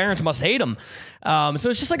him. His parents must hate him. So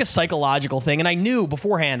it's just like a psychological thing. And I knew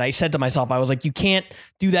beforehand, I said to myself, I was like, you can't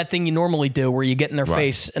do that thing you normally do where you get in their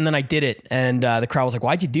face. And then I did it. And the crowd was like,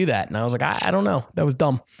 why'd you do that? And I was like, I don't know. That was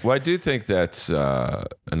dumb. Well, I do think that's an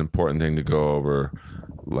important thing to go over.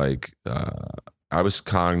 Like, I was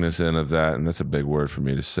cognizant of that, and that's a big word for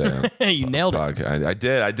me to say. You nailed it. I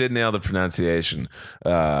did nail the pronunciation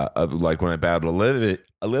of like when I battled Olivia.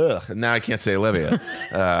 Now I can't say Olivia.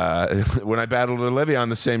 When I battled Olivia on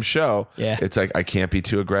the same show, it's like I can't be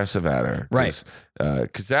too aggressive at her, right?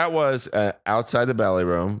 Because that was outside the belly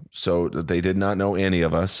room, so they did not know any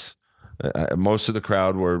of us. Most of the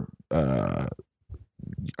crowd were, I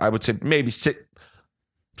would say, maybe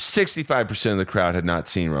 65% of the crowd had not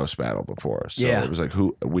seen Roast Battle before. So it was like,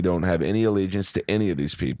 we don't have any allegiance to any of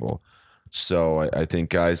these people. So I think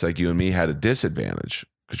guys like you and me had a disadvantage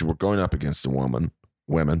because you were going up against women.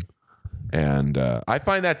 And I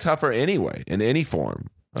find that tougher anyway, in any form.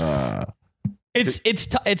 It's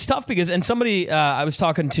tough because, and somebody I was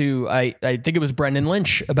talking to, I think it was Brendan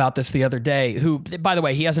Lynch about this the other day, who, by the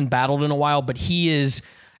way, he hasn't battled in a while, but he is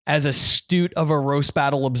as astute of a roast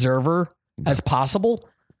battle observer as possible.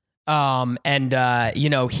 He's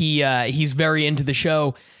very into the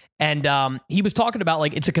show, and he was talking about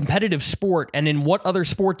like it's a competitive sport, and in what other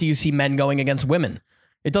sport do you see men going against women?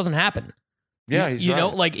 It doesn't happen. Yeah, he's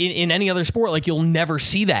right. Like in any other sport, like you'll never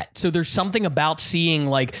see that. So there's something about seeing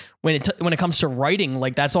like when it comes to writing,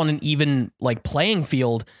 like that's on an even like playing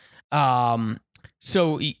field.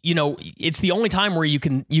 So, it's the only time where you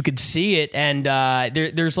could see it. And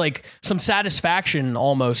there's like some satisfaction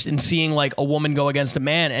almost in seeing like a woman go against a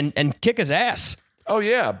man and kick his ass. Oh,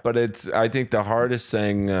 yeah. But I think the hardest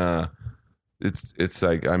thing it's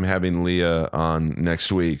like I'm having Leah on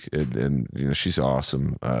next week, and you know she's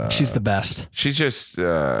awesome. She's the best. She's just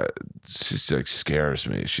she's like scares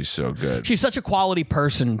me. She's so good. She's such a quality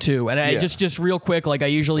person too. And I just real quick, like I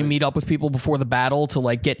usually meet up with people before the battle to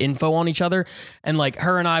like get info on each other. And like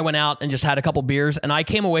her and I went out and just had a couple beers, and I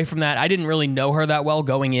came away from that. I didn't really know her that well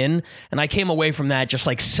going in, and I came away from that just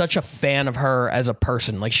like such a fan of her as a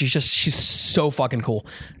person. Like she's so fucking cool.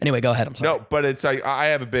 Anyway, go ahead. I'm sorry. No, but it's like I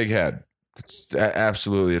have a big head. It's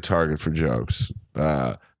absolutely a target for jokes.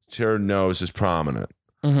 Her nose is prominent.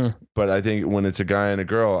 Mm-hmm. But I think when it's a guy and a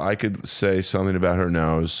girl, I could say something about her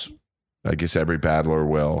nose. I guess every battler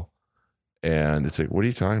will. And it's like, what are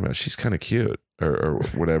you talking about? She's kind of cute or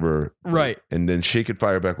whatever. Right. And then she could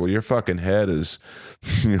fire back, well, your fucking head is,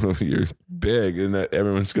 you know, you're big. And that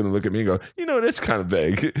everyone's going to look at me and go, you know, it is kind of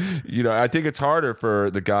big. You know, I think it's harder for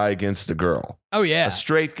the guy against the girl. Oh, yeah. A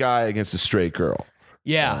straight guy against a straight girl.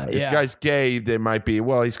 Yeah. If the guy's gay, they might be,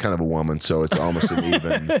 well, he's kind of a woman, so it's almost an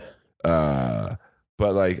even.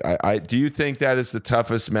 But like, I do you think that is the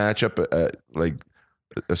toughest matchup? Like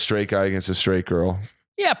a straight guy against a straight girl?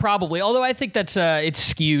 Yeah, probably. Although I think that's it's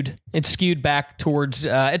skewed. It's skewed back towards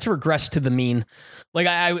it's regressed to the mean. Like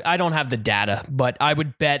I don't have the data, but I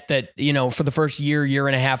would bet that, you know, for the first year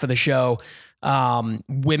and a half of the show,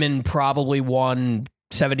 women probably won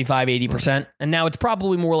 75-80%, and now it's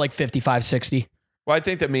probably more like 55-60. Well, I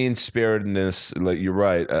think the mean spiritedness, like you're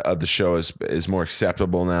right, of the show is more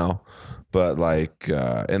acceptable now. But like,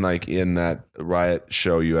 and like in that Riot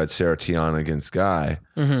show, you had Sarah Tiana against Guy,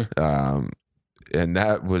 and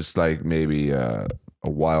that was like maybe a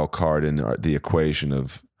wild card in the equation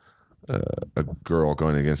of a girl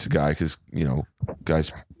going against a guy, because you know,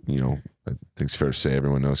 guys, you know, I think it's fair to say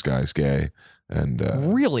everyone knows Guy's gay, and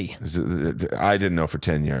really, I didn't know for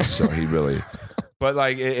 10 years, so he really. But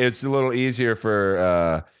like, it's a little easier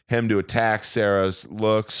for him to attack Sarah's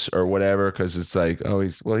looks or whatever, because it's like, oh,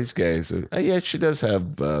 he's gay, so yeah, she does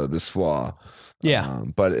have this flaw. Yeah.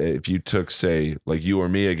 But if you took, say, like you or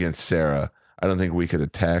me against Sarah, I don't think we could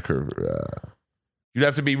attack her. You'd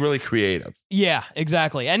have to be really creative. Yeah,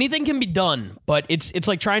 exactly. Anything can be done, but it's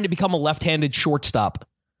like trying to become a left-handed shortstop.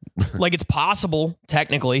 Like it's possible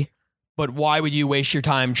technically, but why would you waste your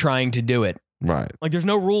time trying to do it? Right. Like there's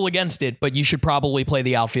no rule against it, but you should probably play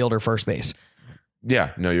the outfield or first base.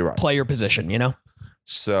 Yeah, no, you're right. Play your position, you know?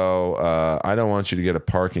 So I don't want you to get a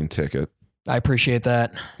parking ticket. I appreciate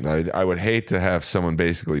that. I would hate to have someone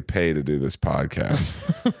basically pay to do this podcast.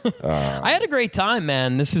 I had a great time,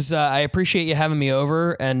 man. This is I appreciate you having me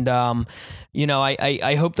over, and you know,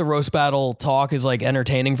 I hope the roast battle talk is like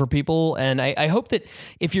entertaining for people, and I hope that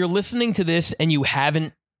if you're listening to this and you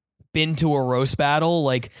haven't been to a roast battle,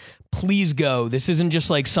 like please go. This isn't just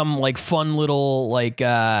like some like fun little like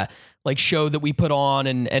show that we put on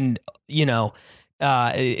and you know,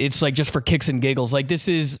 it's like just for kicks and giggles. Like this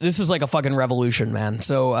is like a fucking revolution, man.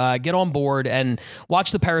 So get on board and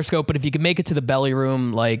watch the Periscope. But if you can make it to the belly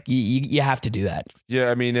room, like you have to do that. Yeah,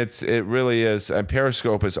 I mean it really is. And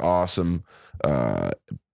Periscope is awesome,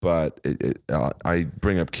 but I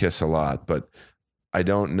bring up Kiss a lot, but I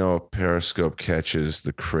don't know if Periscope catches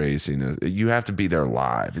the craziness. You have to be there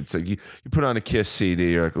live. It's like you put on a Kiss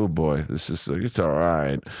CD, you're like, oh boy, this is like, it's all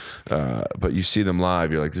right. But you see them live,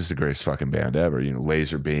 you're like, this is the greatest fucking band ever. You know,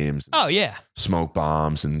 laser beams. Oh yeah, smoke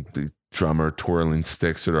bombs, and the drummer twirling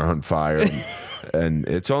sticks that are on fire. And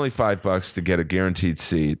it's only $5 to get a guaranteed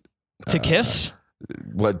seat to Kiss.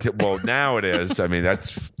 Well, now it is. I mean,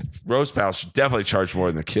 that's Roast Pals should definitely charge more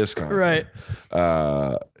than the Kiss concert.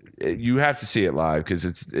 Right. You have to see it live, because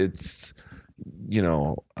it's you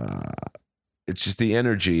know, it's just the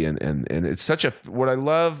energy and it's such a, what I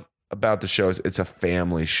love about the show is it's a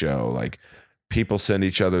family show. Like people send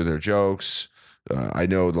each other their jokes. I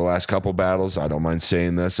know the last couple battles, I don't mind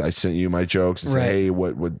saying this, I sent you my jokes and say, hey,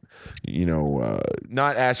 what would, you know,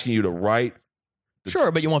 not asking you to write.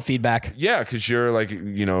 Sure, but you want feedback. Yeah, because you're like,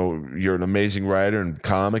 you know, you're an amazing writer and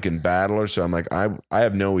comic and battler. So I'm like, I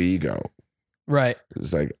have no ego. Right.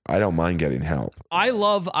 It's like, I don't mind getting help. I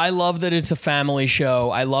love that it's a family show.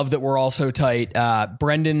 I love that we're all so tight.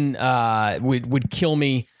 Brendan would kill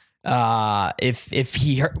me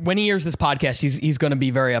if when he hears this podcast, he's going to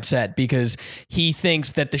be very upset, because he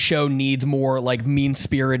thinks that the show needs more like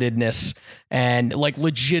mean-spiritedness and like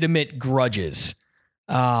legitimate grudges.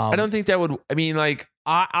 I don't think that would. I mean, like,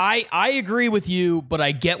 I agree with you, but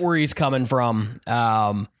I get where he's coming from.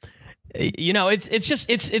 You know,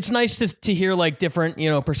 it's nice to hear like different, you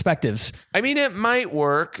know, perspectives. I mean, it might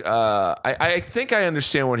work. I think I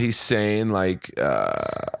understand what he's saying. Like,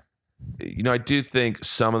 you know, I do think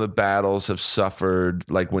some of the battles have suffered,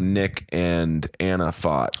 like when Nick and Anna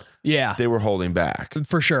fought. Yeah, they were holding back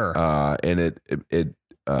for sure. and it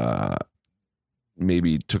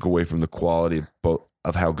maybe took away from the quality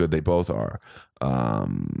of how good they both are.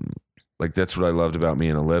 Like that's what I loved about me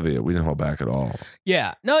and Olivia. We didn't hold back at all.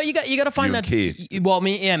 Yeah, no, you got to find You that. and Keith. Well,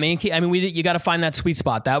 me and Keith. I mean, you got to find that sweet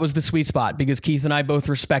spot. That was the sweet spot because Keith and I both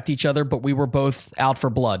respect each other, but we were both out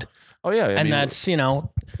for blood. Oh yeah, I mean, that's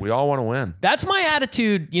we all want to win. That's my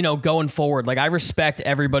attitude, going forward. Like I respect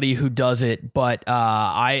everybody who does it, but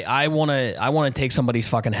I want to take somebody's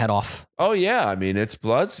fucking head off. Oh yeah, I mean it's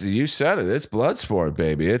blood. You said it. It's blood sport,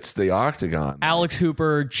 baby. It's the octagon. Alex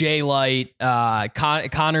Hooper, Jay Light,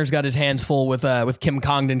 Connor's got his hands full with Kim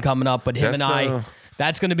Congdon coming up, but him and I.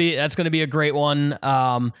 That's gonna be a great one.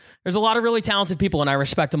 There's a lot of really talented people, and I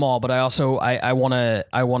respect them all. But I also I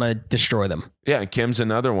wanna destroy them. Yeah, and Kim's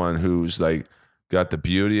another one who's like got the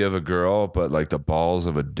beauty of a girl, but like the balls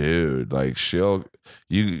of a dude. Like she'll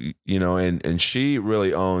and she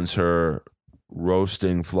really owns her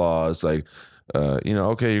roasting flaws. Like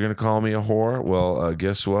okay, you're gonna call me a whore. Well,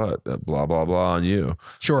 guess what? Blah blah blah on you.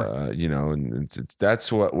 Sure. And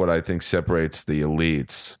that's what I think separates the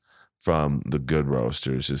elites from the good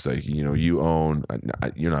roasters. Is like you own.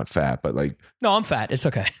 You're not fat, but like no, I'm fat. It's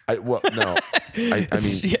okay. I mean,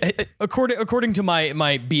 according to my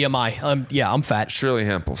BMI, I'm fat. Shirley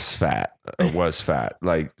Hempel's fat. Was fat.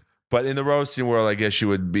 Like, but in the roasting world, I guess you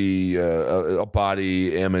would be a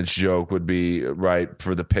body image joke would be right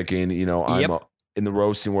for the picking. I'm in the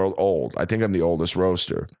roasting world old. I think I'm the oldest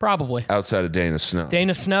roaster. Probably. Outside of Dana Snow.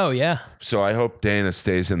 Dana Snow, yeah. So I hope Dana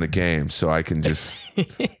stays in the game so I can just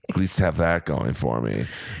at least have that going for me.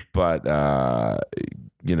 But,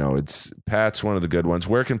 it's Pat's one of the good ones.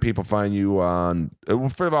 Where can people find you on,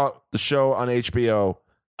 first of all, the show on HBO?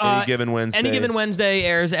 Any Given Wednesday. Any Given Wednesday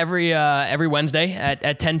airs every Wednesday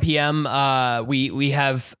at 10 p.m. We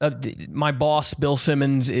have my boss Bill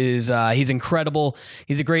Simmons he's incredible.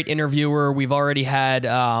 He's a great interviewer. We've already had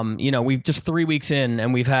we've just 3 weeks in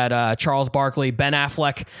and we've had Charles Barkley, Ben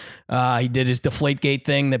Affleck. He did his Deflategate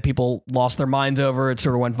thing that people lost their minds over. It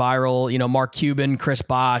sort of went viral. Mark Cuban, Chris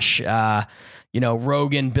Bosh.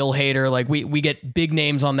 Rogan, Bill Hader. Like we get big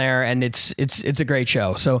names on there, and it's a great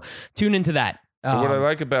show. So tune into that. What I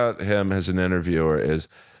like about him as an interviewer is,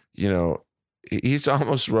 he's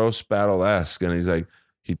almost roast battle-esque, and he's like,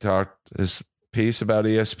 he talked his piece about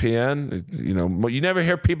ESPN. You never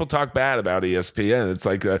hear people talk bad about ESPN. It's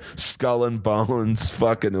like a skull and bones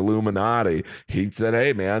fucking Illuminati. He said,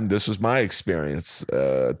 "Hey man, this was my experience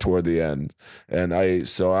toward the end," and I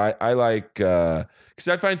like because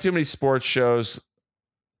I find too many sports shows.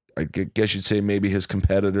 I guess you'd say maybe his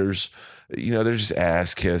competitors, they're just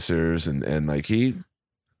ass kissers, and like he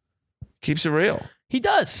keeps it real. He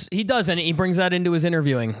does, and he brings that into his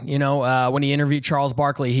interviewing. When he interviewed Charles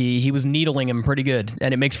Barkley, he was needling him pretty good,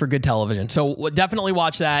 and it makes for good television. So definitely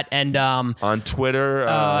watch that. And on Twitter,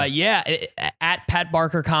 at Pat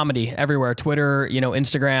Barker Comedy everywhere, Twitter,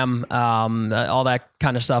 Instagram, all that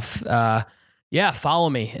kind of stuff. Follow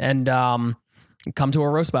me and come to a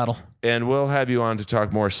roast battle. And we'll have you on to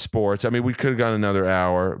talk more sports. I mean, we could have gone another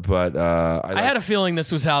hour, but I had a feeling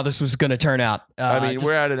this was how this was going to turn out.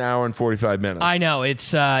 We're at an hour and 45 minutes. I know.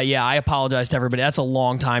 It's, I apologize to everybody. That's a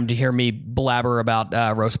long time to hear me blabber about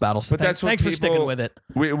roast battles. But thanks for sticking with it.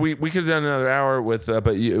 We could have done another hour with,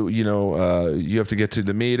 but you have to get to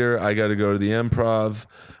the meter. I got to go to the improv.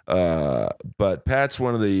 But Pat's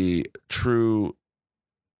one of the true,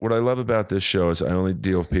 what I love about this show is I only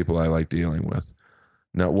deal with people I like dealing with.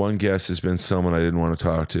 Not one guest has been someone I didn't want to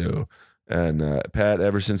talk to. And Pat,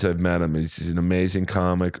 ever since I've met him, he's an amazing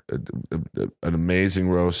comic, an amazing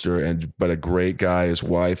roaster, but a great guy. His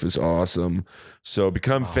wife is awesome. So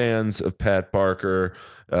become fans of Pat Barker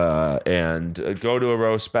and go to a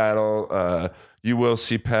roast battle. You will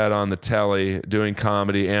see Pat on the telly doing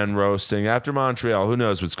comedy and roasting. After Montreal, who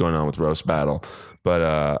knows what's going on with roast battle. But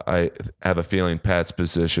I have a feeling Pat's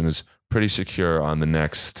position is pretty secure on the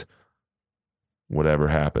next whatever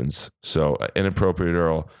happens. So Inappropriate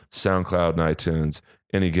Earl, SoundCloud and iTunes,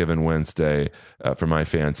 Any Given Wednesday for my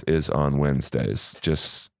fans is on Wednesdays.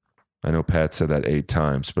 I know Pat said that 8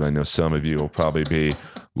 times, but I know some of you will probably be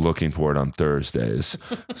looking for it on Thursdays.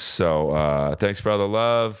 So thanks for all the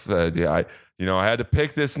love. I had to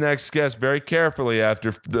pick this next guest very carefully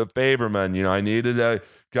after the Favorman. I needed a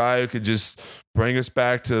guy who could just bring us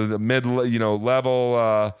back to the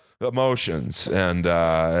level emotions, and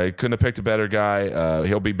I couldn't have picked a better guy.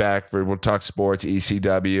 He'll be back we'll talk sports,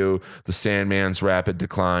 ECW, the Sandman's rapid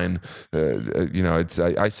decline.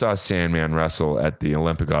 I saw Sandman wrestle at the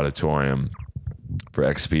Olympic Auditorium for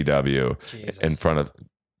XPW in front of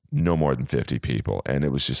no more than 50 people, and it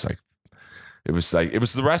was just like it was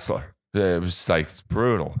the wrestler. It was like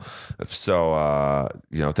brutal. So,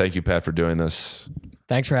 thank you, Pat, for doing this.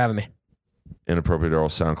 Thanks for having me. Inappropriate Earl,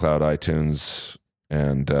 SoundCloud, iTunes,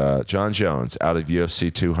 and John Jones out of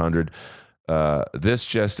UFC 200.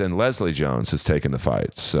 And Leslie Jones has taken the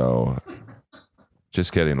fight. So,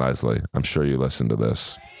 just kidding, Leslie. I'm sure you listened to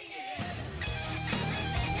this.